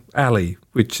Orca Alley,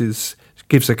 which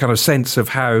gives a kind of sense of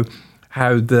how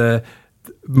the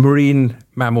marine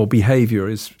mammal behaviour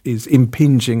is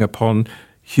impinging upon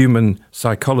human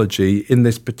psychology in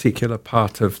this particular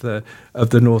part of the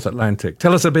North Atlantic.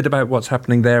 Tell us a bit about what's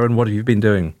happening there and what have you been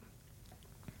doing?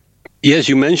 Yes,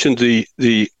 you mentioned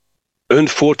the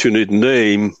unfortunate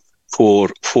name for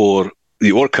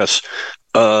the orcas,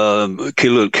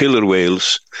 killer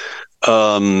whales,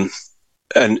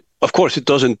 and of course it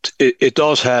doesn't. It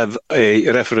does have a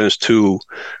reference to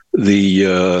the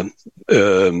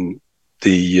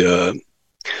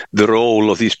role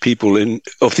of these people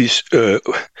of these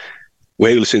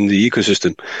whales in the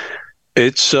ecosystem.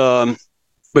 It's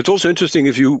but also interesting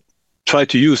if you try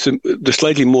to use the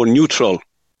slightly more neutral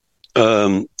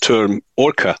term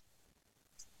orca,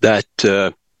 that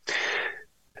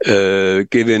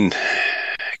given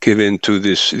to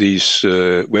these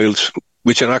whales,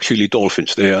 which are actually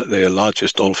dolphins. They are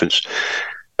largest dolphins,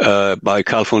 by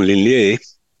Carl von Linné.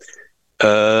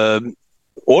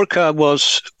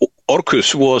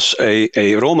 Orcus was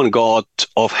a Roman god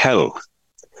of hell.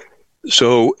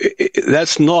 So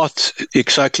that's not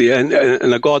exactly, and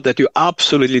a god that you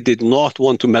absolutely did not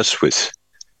want to mess with.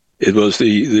 It was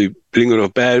the bringer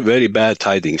of very bad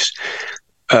tidings.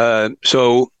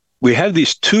 So we have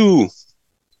these two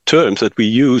terms that we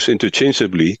use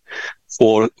interchangeably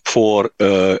for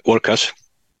orcas,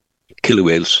 killer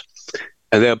whales,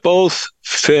 and they're both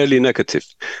fairly negative.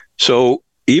 So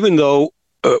even though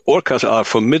orcas are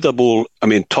formidable,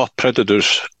 top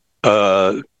predators,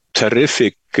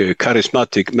 terrific,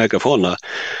 charismatic megafauna,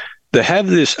 they have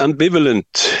this ambivalent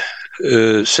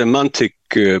semantic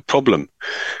problem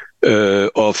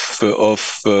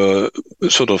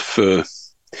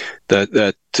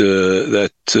that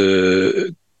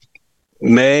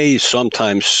may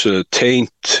sometimes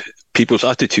taint people's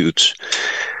attitudes.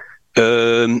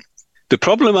 The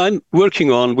problem I'm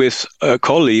working on with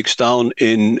colleagues down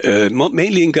in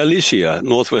mainly in Galicia,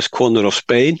 northwest corner of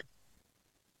Spain,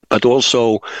 but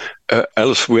also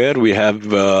elsewhere. We have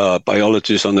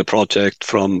biologists on the project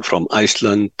from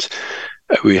Iceland.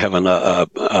 We have an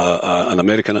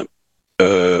American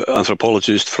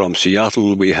anthropologist from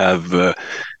Seattle. We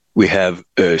have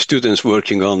students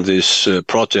working on this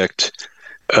project,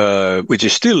 which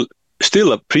is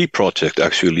still a pre-project,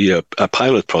 actually, a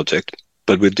pilot project,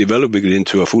 but we're developing it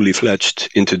into a fully fledged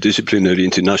interdisciplinary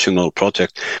international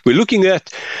project. We're looking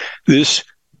at this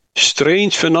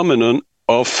strange phenomenon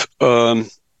of a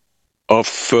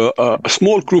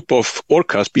small group of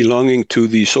orcas belonging to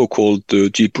the so-called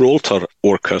Gibraltar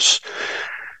orcas,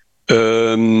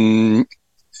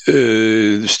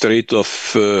 Strait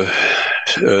of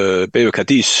Bay of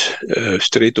Cadiz,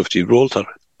 Strait of Gibraltar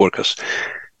orcas.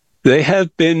 They have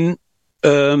been.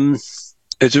 I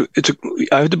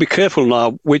have to be careful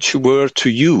now which word to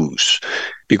use,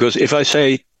 because if I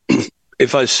say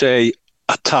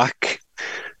attack,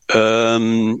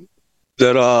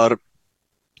 there are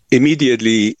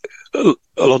immediately a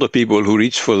lot of people who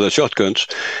reach for the shotguns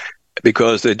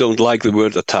because they don't like the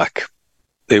word attack.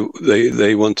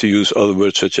 They want to use other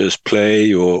words such as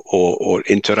play or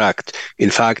interact. In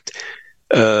fact,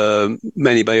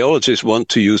 many biologists want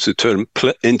to use the term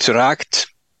interact,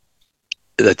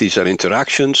 that these are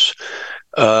interactions,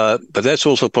 but that's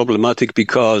also problematic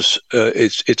because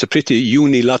it's a pretty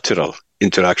unilateral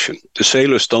interaction. The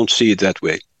sailors don't see it that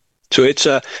way. So it's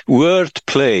a word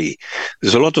play.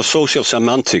 There's a lot of social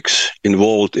semantics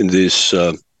involved in this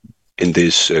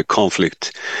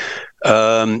conflict.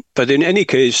 But in any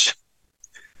case,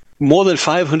 more than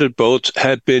 500 boats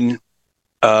have been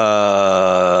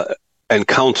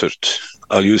encountered.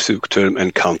 I'll use the term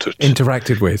encountered.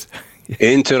 Interacted with.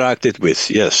 Interacted with,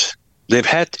 yes. They've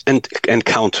had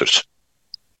encounters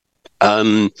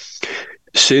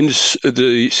since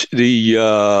the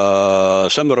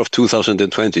summer of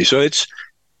 2020. So it's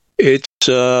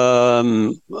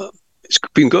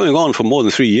been going on for more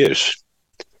than 3 years.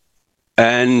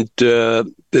 And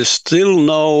there's still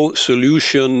no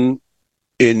solution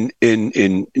in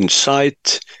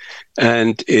sight,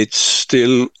 and it's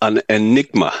still an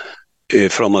enigma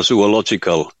from a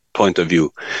zoological point of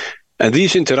view. And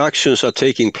these interactions are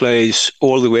taking place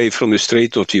all the way from the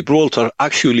Strait of Gibraltar,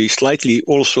 actually slightly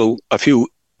also a few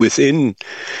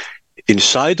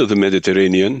inside of the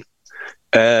Mediterranean,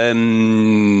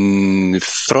 on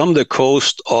the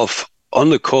coast of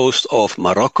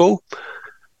Morocco.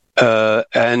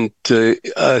 And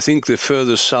I think the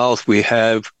further south we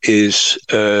have is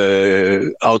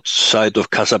outside of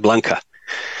Casablanca.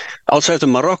 Outside of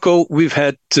Morocco, we've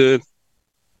had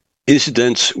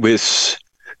incidents with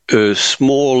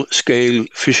small-scale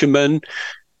fishermen,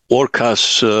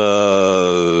 orcas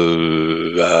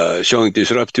showing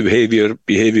disruptive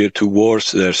behavior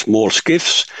towards their small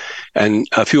skiffs, and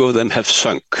a few of them have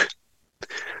sunk.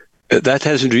 That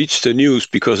hasn't reached the news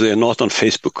because they are not on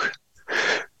Facebook,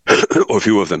 or a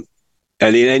few of them.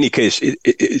 And in any case,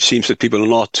 it seems that people are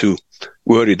not too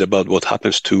worried about what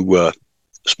happens to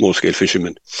small-scale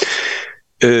fishermen.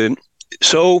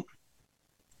 So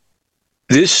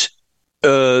this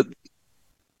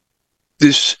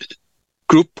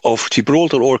group of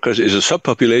Gibraltar orcas is a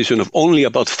subpopulation of only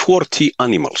about 40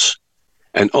 animals,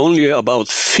 and only about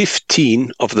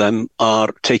 15 of them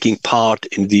are taking part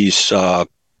in these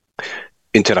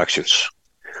interactions.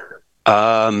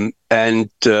 And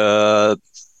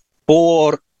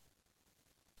 4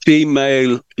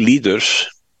 female leaders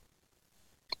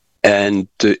and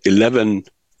 11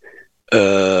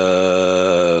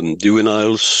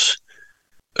 juveniles.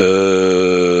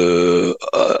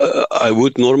 I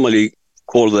would normally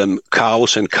call them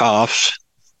cows and calves,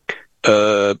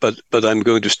 but I'm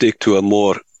going to stick to a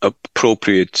more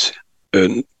appropriate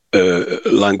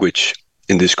language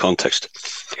in this context.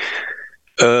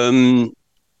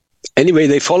 Anyway,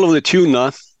 they follow the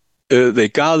tuna. They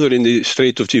gather in the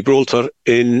Strait of Gibraltar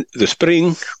in the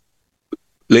spring.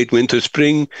 late winter,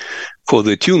 spring for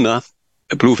the tuna,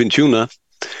 bluefin tuna,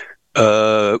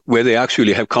 where they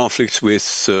actually have conflicts with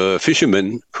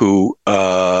fishermen who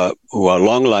are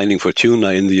long-lining for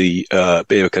tuna in the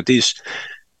Bay of Cadiz.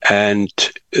 And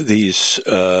these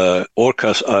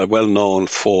orcas are well known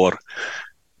for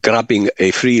grabbing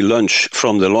a free lunch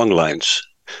from the long lines.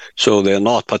 So they're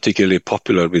not particularly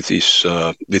popular with these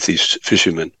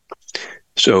fishermen.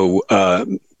 So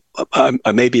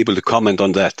I may be able to comment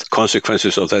on that,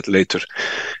 consequences of that later.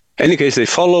 In any case, they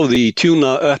follow the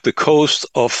tuna up the coast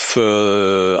of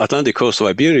Atlantic coast of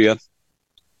Iberia,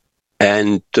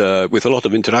 and with a lot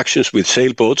of interactions with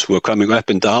sailboats who are coming up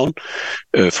and down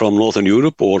from Northern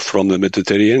Europe or from the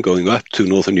Mediterranean, going up to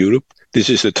Northern Europe. This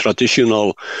is a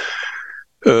traditional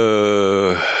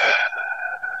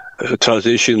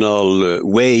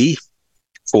way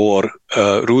for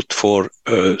route for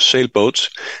sailboats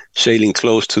sailing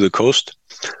close to the coast,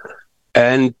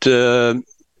 and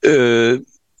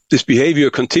this behavior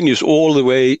continues all the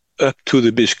way up to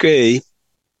the Biscay.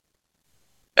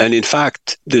 And in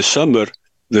fact, this summer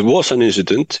there was an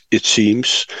incident, it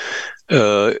seems,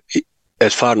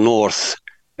 as far north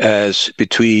as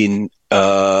between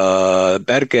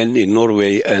Bergen in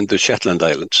Norway and the Shetland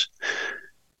Islands.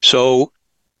 So,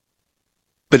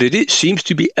 but it seems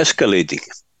to be escalating.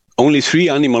 Only 3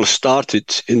 animals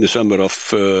started in the summer of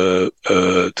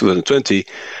 2020.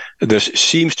 There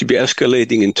seems to be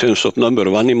escalating in terms of number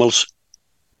of animals,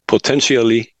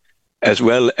 potentially, as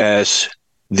well as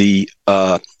the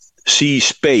sea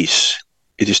space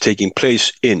it is taking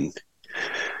place in.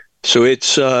 So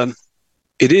it's a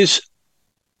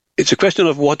question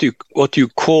of what you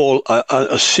call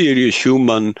a serious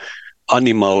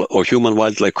human-animal or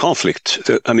human-wildlife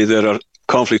conflict. I mean, there are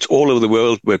conflicts all over the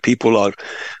world where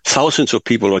thousands of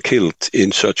people are killed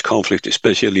in such conflict,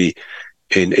 especially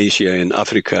in Asia and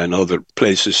Africa and other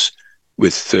places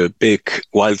with big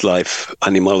wildlife,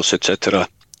 animals, etc.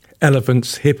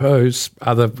 Elephants, hippos,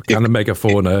 other kind of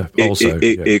megafauna also.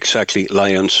 Exactly,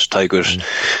 lions, tigers.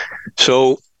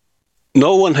 So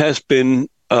no one has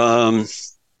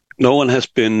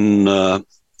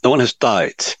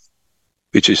died,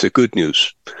 which is the good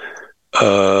news.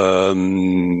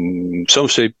 Some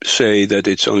say that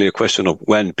it's only a question of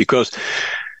when, because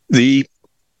the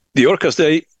orcas,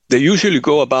 they usually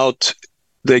go about,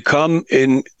 they come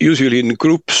in usually in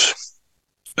groups,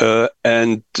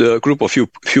 and a group of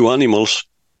few animals.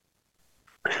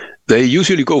 They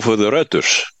usually go for the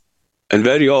rudders, and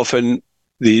very often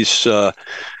these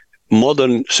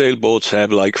modern sailboats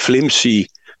have like flimsy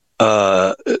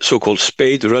so-called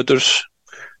spade rudders,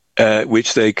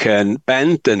 which they can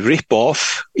bend and rip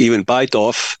off, even bite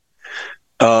off,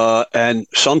 and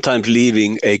sometimes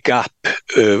leaving a gap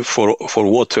for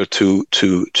water to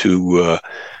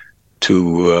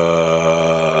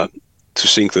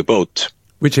sink the boat.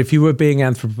 Which, if you were being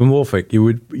anthropomorphic,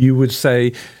 you would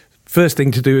say, first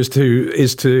thing to do is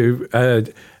to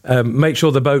make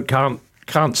sure the boat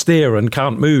can't steer and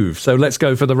can't move. So let's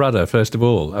go for the rudder first of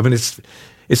all. I mean, it's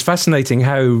fascinating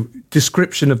how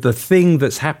description of the thing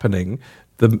that's happening,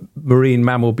 the marine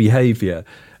mammal behaviour,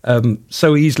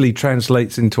 so easily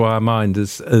translates into our mind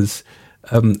as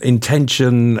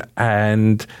intention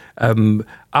and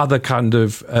other kind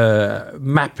of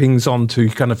mappings onto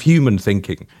kind of human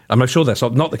thinking. I'm sure that's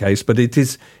not the case, but it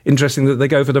is interesting that they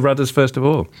go for the rudders first of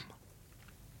all.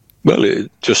 Well, it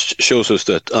just shows us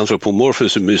that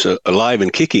anthropomorphism is alive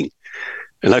and kicking,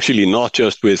 and actually not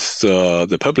just with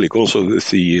the public, also with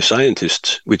the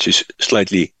scientists, which is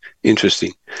slightly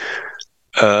interesting.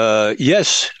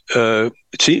 Yes,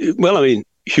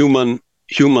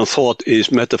 human thought is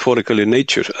metaphorical in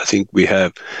nature. I think we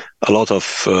have a lot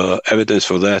of evidence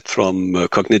for that from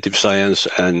cognitive science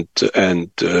and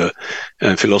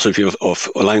philosophy of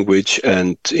language,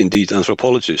 and indeed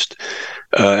anthropologists.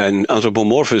 And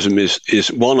anthropomorphism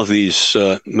is one of these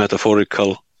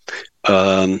metaphorical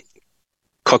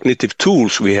cognitive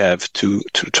tools we have to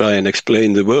try and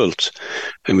explain the world.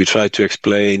 And we try to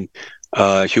explain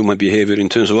human behavior in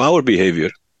terms of our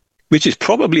behavior, which is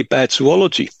probably bad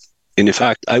zoology. And in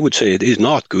fact, I would say it is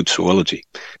not good zoology,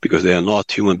 because they are not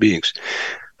human beings.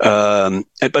 But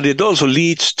it also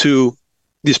leads to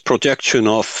this projection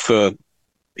of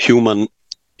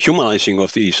humanizing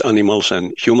of these animals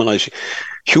and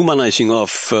humanizing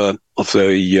of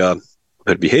their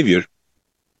behavior.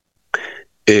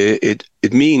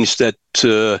 It means that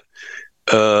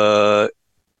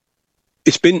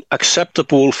it's been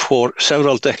acceptable for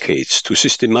several decades to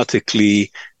systematically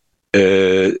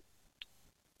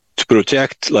to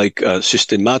project like a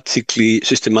systematic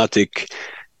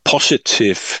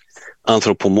positive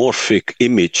anthropomorphic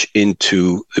image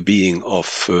into the being of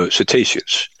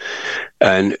cetaceans.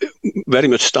 And very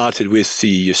much started with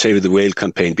the Save the Whale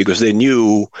campaign, because they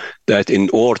knew that in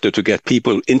order to get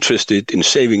people interested in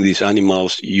saving these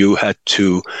animals, you had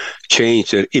to change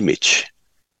their image.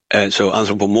 And so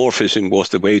anthropomorphism was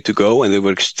the way to go, and they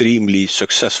were extremely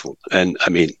successful. And I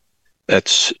mean,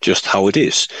 that's just how it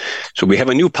is. So we have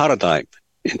a new paradigm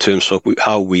in terms of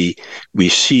how we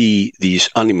see these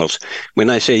animals. When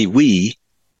I say we,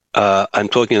 I'm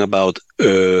talking about,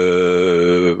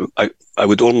 I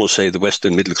would almost say the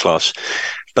Western middle class,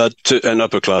 but and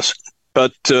upper class.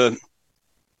 But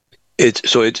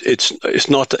it's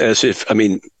not as if, I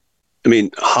mean,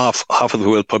 half of the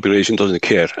world population doesn't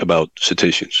care about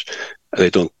cetaceans.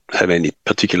 They don't have any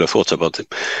particular thoughts about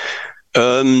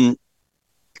them.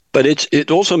 But it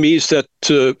also means that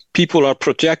people are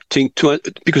projecting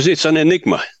because it's an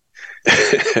enigma.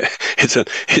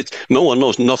 No one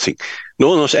knows nothing. No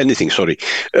one knows anything. Sorry.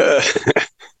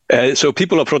 So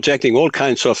people are projecting all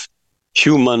kinds of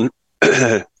human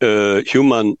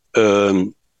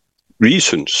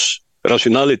reasons,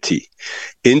 rationality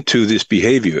into this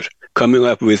behavior, coming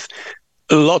up with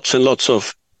lots and lots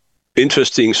of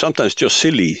interesting, sometimes just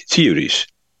silly theories.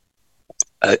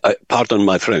 I pardon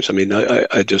my French. I mean, I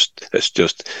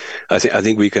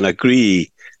think we can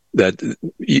agree that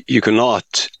you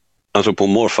cannot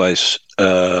anthropomorphize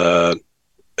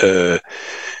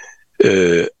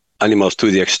animals to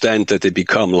the extent that they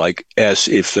become like as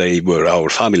if they were our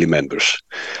family members.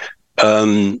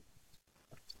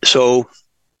 So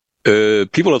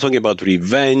people are talking about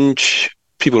revenge.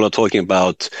 People are talking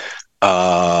about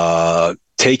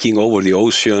taking over the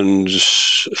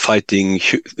oceans, fighting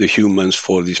the humans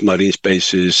for these marine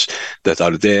spaces that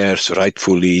are theirs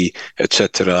rightfully,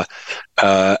 etc.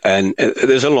 And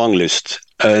there's a long list.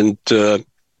 And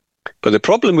but the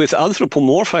problem with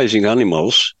anthropomorphizing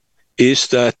animals is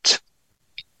that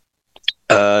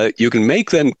you can make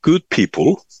them good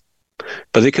people,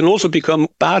 but they can also become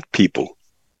bad people.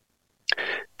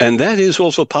 And that is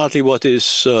also partly what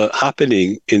is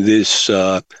happening in this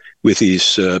with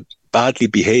these badly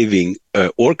behaving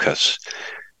orcas,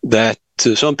 that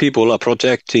some people are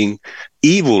projecting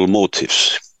evil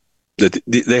motives, that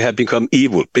they have become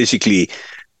evil, basically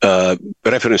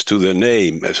reference to their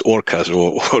name as orcas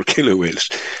or killer whales.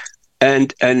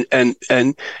 And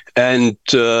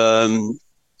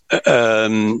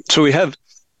so we have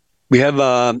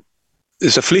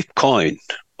there's a flip coin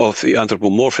of the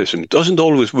anthropomorphism. It doesn't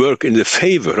always work in the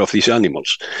favor of these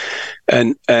animals,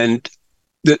 and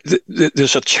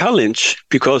there's a challenge,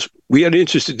 because we are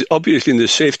interested obviously in the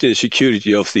safety and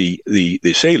security of the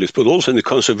sailors, but also in the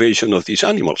conservation of these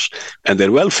animals and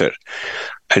their welfare,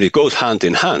 and it goes hand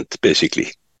in hand,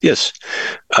 basically. Yes.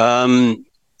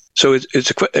 So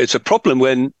it's a problem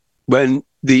when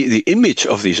the image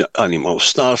of these animals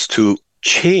starts to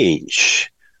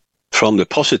change from the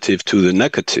positive to the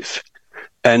negative,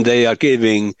 and they are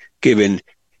giving like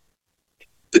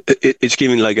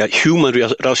a human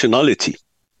rationality.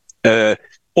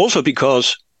 Also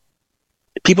because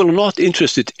people are not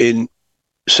interested in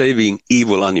saving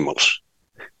evil animals.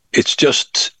 It's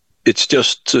just that's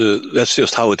just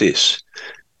how it is.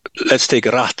 Let's take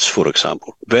rats, for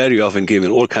example. Very often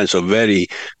given all kinds of very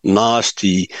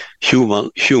nasty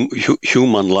human-like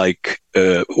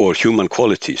or human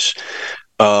qualities.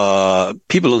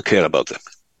 People don't care about them.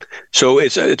 So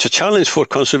it's a challenge for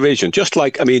conservation. Just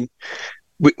like, I mean,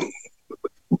 we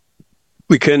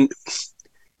can.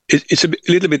 It's a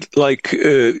little bit like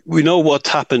we know what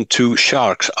happened to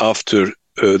sharks after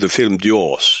the film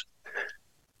Jaws.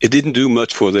 It didn't do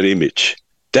much for their image.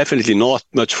 Definitely not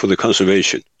much for the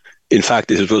conservation. In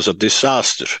fact, it was a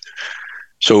disaster.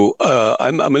 So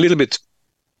I'm a little bit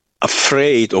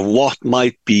afraid of what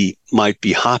might be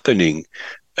happening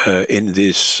in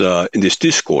this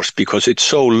discourse, because it's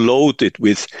so loaded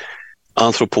with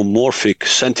anthropomorphic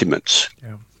sentiments.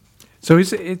 Yeah. So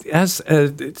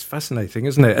it's fascinating,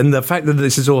 isn't it? And the fact that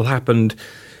this has all happened,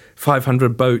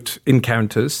 500 boat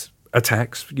encounters,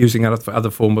 attacks, using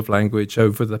other form of language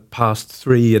over the past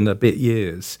 3 and a bit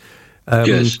years.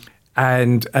 Yes.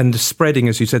 And spreading,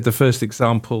 as you said, the first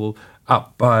example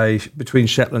up between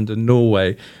Shetland and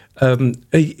Norway.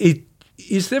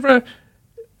 Is there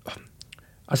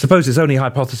I suppose it's only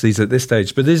hypotheses at this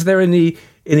stage, but is there any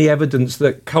evidence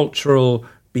that cultural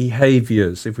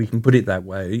behaviours, if we can put it that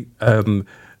way,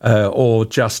 or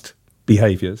just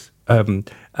behaviours,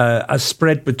 are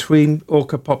spread between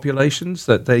orca populations,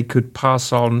 that they could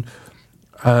pass on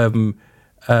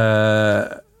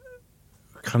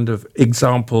kind of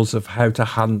examples of how to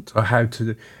hunt or how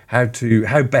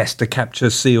best to capture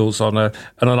seals on an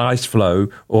ice floe,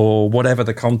 or whatever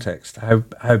the context,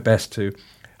 how best to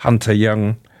hunt a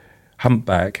young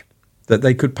humpback, that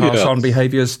they could pass on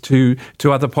behaviours to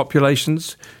other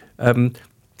populations?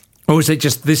 Or is it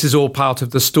just this is all part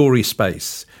of the story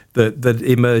space that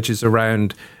emerges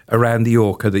around the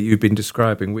orca that you've been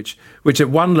describing, which at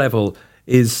one level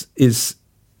is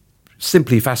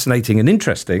simply fascinating and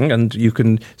interesting, and you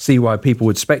can see why people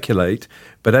would speculate.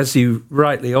 But as you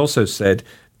rightly also said,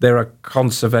 there are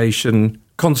conservation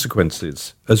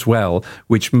consequences as well,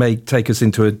 which may take us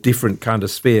into a different kind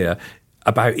of sphere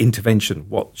about intervention.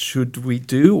 What should we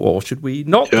do or should we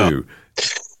not do?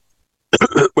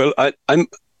 Well, I'm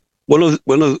one of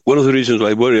the reasons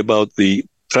I worry about the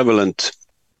prevalent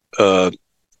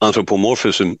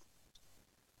anthropomorphism,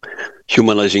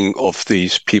 humanizing of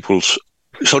these people's.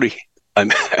 Sorry,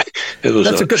 it was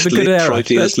That's a good error.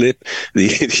 Slip.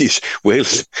 These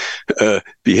whales'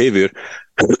 behavior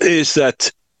is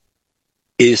that.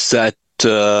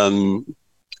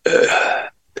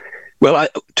 Well,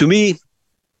 to me,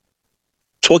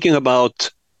 talking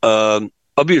about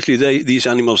obviously these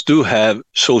animals do have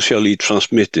socially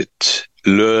transmitted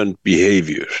learned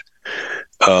behavior,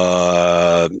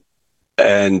 and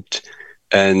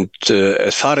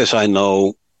as far as I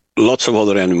know, lots of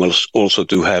other animals also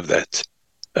do have that,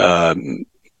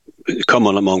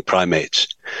 common among primates.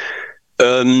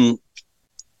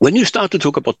 When you start to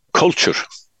talk about culture,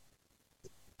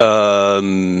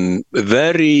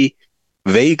 very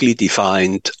vaguely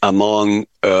defined among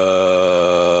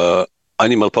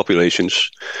animal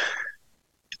populations,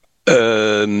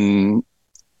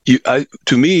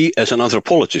 to me, as an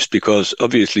anthropologist, because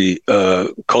obviously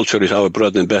culture is our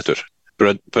bread and butter,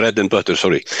 and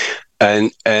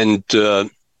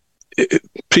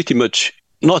pretty much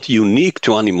not unique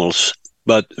to animals,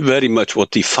 but very much what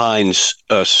defines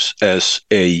us as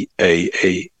a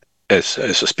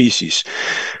species.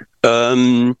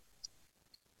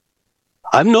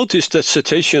 I've noticed that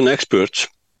cetacean experts,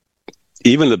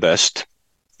 even the best,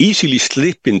 easily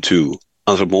slip into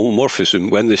anthropomorphism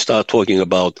when they start talking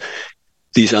about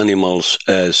these animals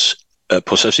as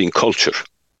possessing culture.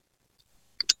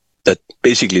 That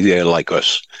basically they are like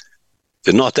us.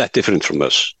 They're not that different from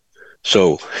us.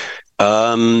 So,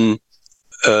 for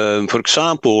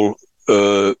example,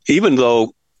 even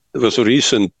though there was a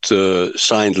recent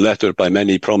signed letter by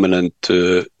many prominent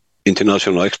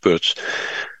international experts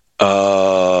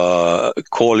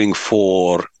calling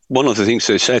for, one of the things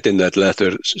they said in that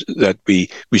letter, that we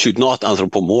should not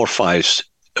anthropomorphize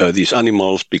these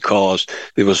animals because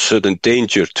there was a certain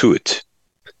danger to it.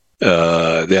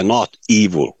 They're not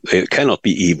evil. They cannot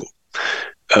be evil,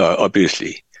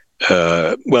 obviously.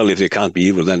 Well, if they can't be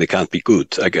evil, then they can't be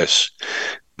good, I guess.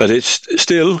 But it's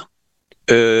still,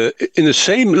 in the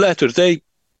same letter, they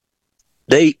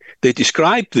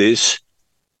describe this,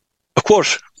 of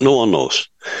course, no one knows,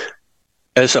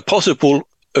 as a possible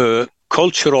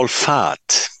cultural fad,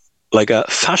 like a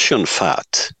fashion fad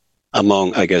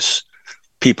among, I guess,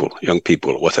 people, young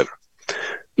people, whatever.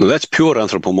 Now, that's pure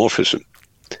anthropomorphism.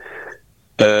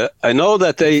 I know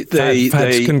that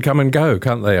fads can come and go,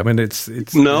 can't they? I mean, it's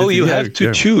no, you have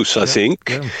to choose, I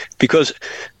think, because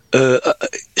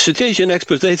cetacean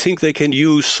experts, they think they can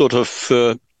use sort of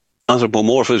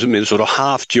anthropomorphism in sort of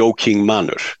half-joking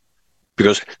manner,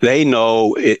 because they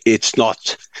know it's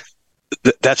not,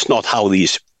 that's not how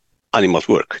these animals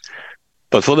work.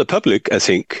 But for the public, I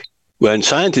think, when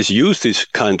scientists use this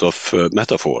kind of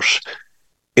metaphors,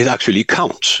 it actually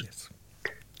counts. Yes.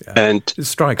 Yeah. And it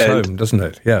strikes home, doesn't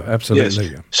it? Yeah,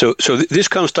 absolutely. Yes. So this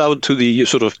comes down to the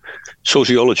sort of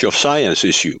sociology of science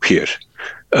issue here.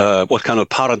 What kind of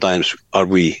paradigms are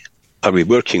we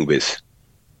working with?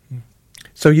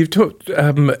 So you've talked.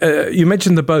 You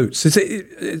mentioned the boats. Is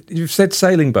it? You've said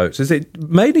sailing boats. Is it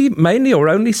mainly or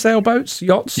only sailboats,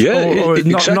 yachts? Yeah, or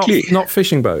exactly. Not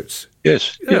fishing boats.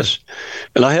 Yes, yeah. Yes.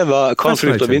 And I have a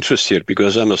conflict of interest here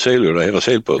because I'm a sailor. I have a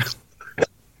sailboat.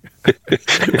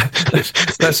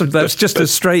 that's just a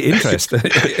straight interest.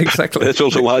 Exactly. That's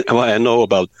also why I know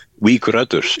about weak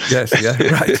rudders. Yes. Yeah.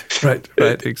 Right.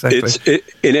 Exactly.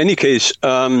 In any case,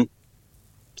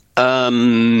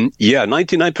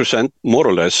 99% more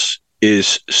or less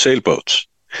is sailboats,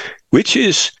 which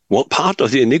is part of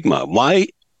the enigma. Why?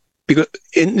 Because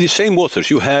in the same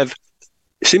waters you have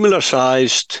similar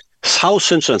sized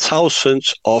thousands and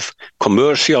thousands of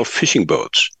commercial fishing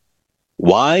boats.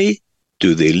 Why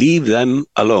do they leave them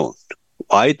alone?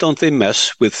 Why don't they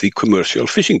mess with the commercial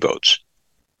fishing boats?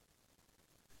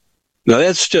 Now,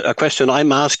 that's a question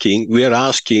I'm asking. We're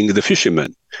asking the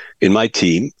fishermen in my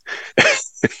team.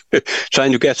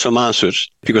 trying to get some answers,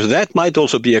 because that might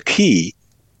also be a key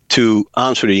to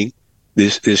answering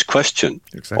this question,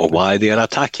 exactly. or why they are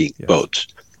attacking boats,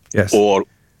 yes, or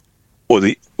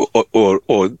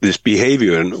this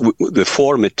behavior and the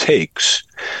form it takes.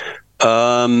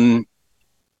 I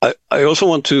also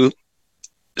want to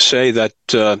say that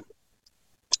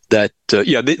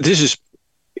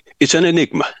it's an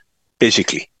enigma,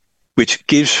 basically, which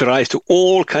gives rise to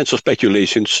all kinds of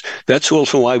speculations. That's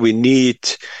also why we need,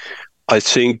 I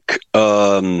think,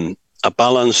 a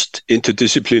balanced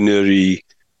interdisciplinary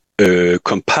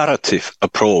comparative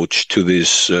approach to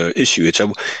this issue.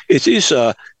 It is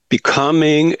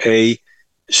becoming a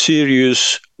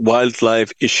serious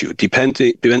wildlife issue,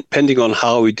 depending on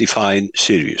how we define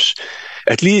serious.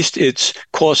 At least it's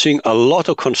causing a lot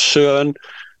of concern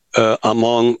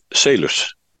among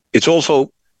sailors. It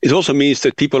also means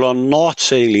that people are not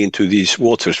sailing into these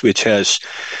waters, which has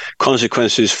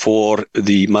consequences for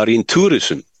the marine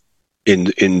tourism in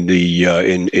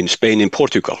Spain and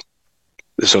Portugal.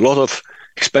 There's a lot of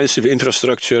expensive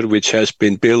infrastructure which has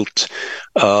been built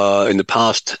in the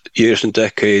past years and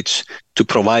decades to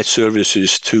provide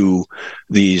services to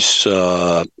these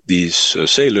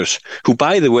sailors, who,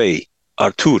 by the way,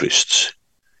 are tourists.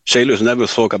 Sailors never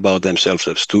talk about themselves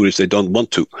as tourists. They don't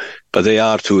want to, but they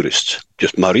are tourists,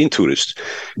 just marine tourists.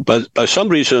 But by some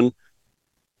reason,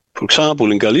 for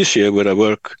example, in Galicia, where I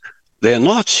work, they are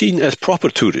not seen as proper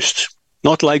tourists,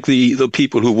 not like the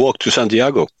people who walk to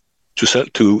Santiago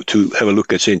to have a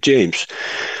look at St. James.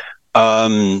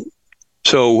 So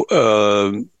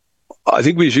I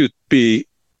think we should be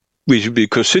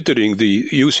considering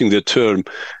using the term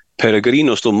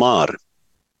peregrinos do mar,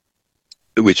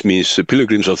 which means the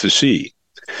pilgrims of the sea,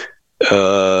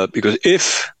 because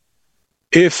if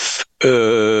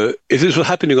this was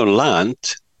happening on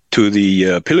land to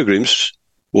the pilgrims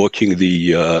walking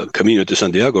the Camino de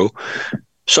Santiago,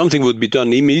 something would be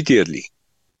done immediately.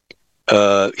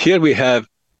 Here we have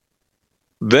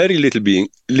very little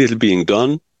being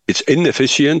done. It's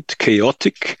inefficient,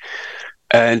 chaotic,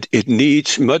 and it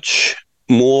needs much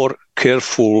more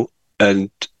careful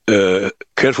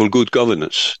good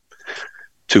governance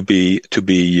to be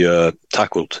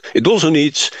tackled.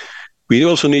 We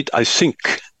also need, I think,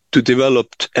 to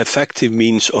develop effective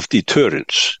means of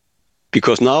deterrence,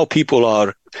 because now people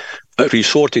are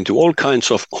resorting to all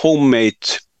kinds of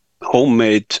homemade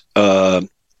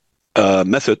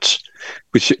methods,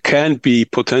 which can be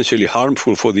potentially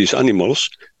harmful for these animals,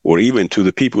 or even to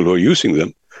the people who are using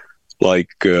them, like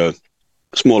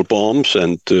small bombs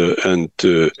and this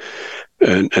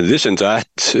and that,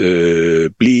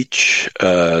 bleach,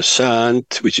 sand,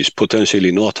 which is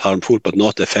potentially not harmful but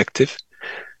not effective.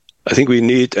 I think we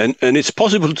need, and it's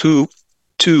possible to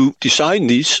design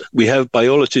these. We have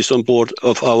biologists on board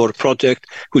of our project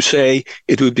who say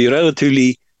it would be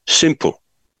relatively simple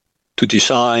to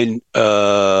design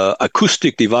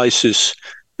acoustic devices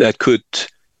that could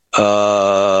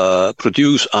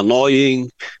produce annoying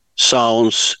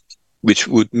sounds, which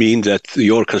would mean that the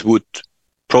orcas would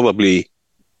probably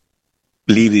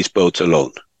leave these boats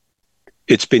alone.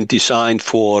 It's been designed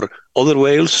for other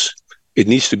whales. It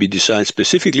needs to be designed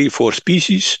specifically for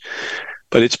species,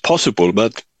 but it's possible.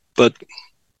 But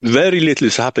very little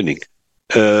is happening.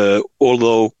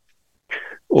 Although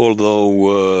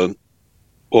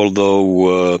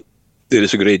there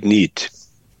is a great need.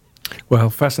 Well,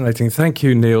 fascinating. Thank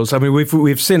you, Níels. I mean,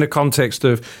 we've seen a context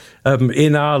of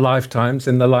in our lifetimes,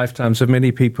 in the lifetimes of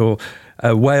many people,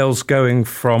 whales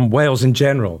in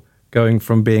general, going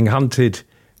from being hunted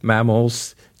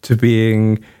mammals to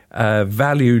being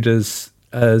valued as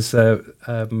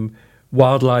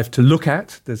wildlife to look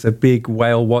at. There's a big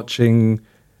whale watching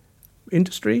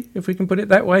industry, if we can put it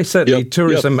that way. Certainly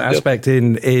tourism aspect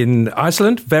in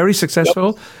Iceland, very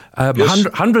successful.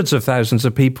 Hundreds of thousands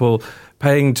of people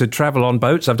paying to travel on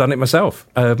boats. I've done it myself,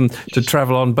 to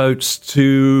travel on boats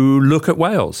to look at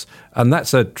whales. And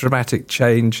that's a dramatic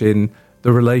change in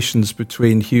the relations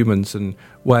between humans and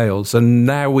whales. And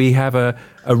now we have a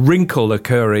wrinkle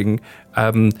occurring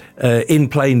in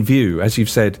plain view. As you've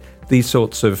said, these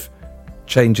sorts of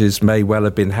changes may well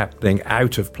have been happening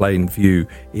out of plain view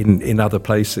in other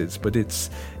places, but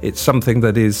it's something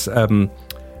that is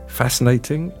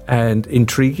fascinating and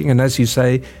intriguing, and as you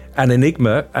say, an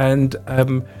enigma. And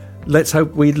let's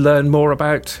hope we learn more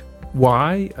about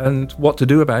why and what to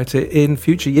do about it in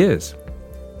future years.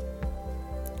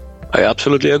 I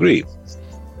absolutely agree.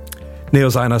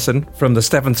 Níels Einarsson from the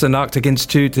Stefansson Arctic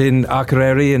Institute in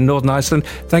Akureyri in Northern Iceland,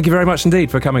 thank you very much indeed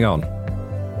for coming on.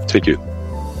 Thank you.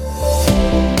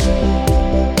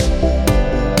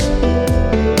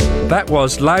 That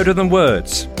was Louder Than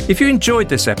Words, If you enjoyed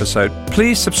this episode,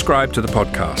 please subscribe to the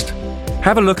podcast.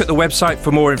 Have a look at the website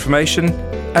for more information,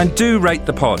 and do rate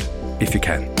the pod if you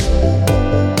can.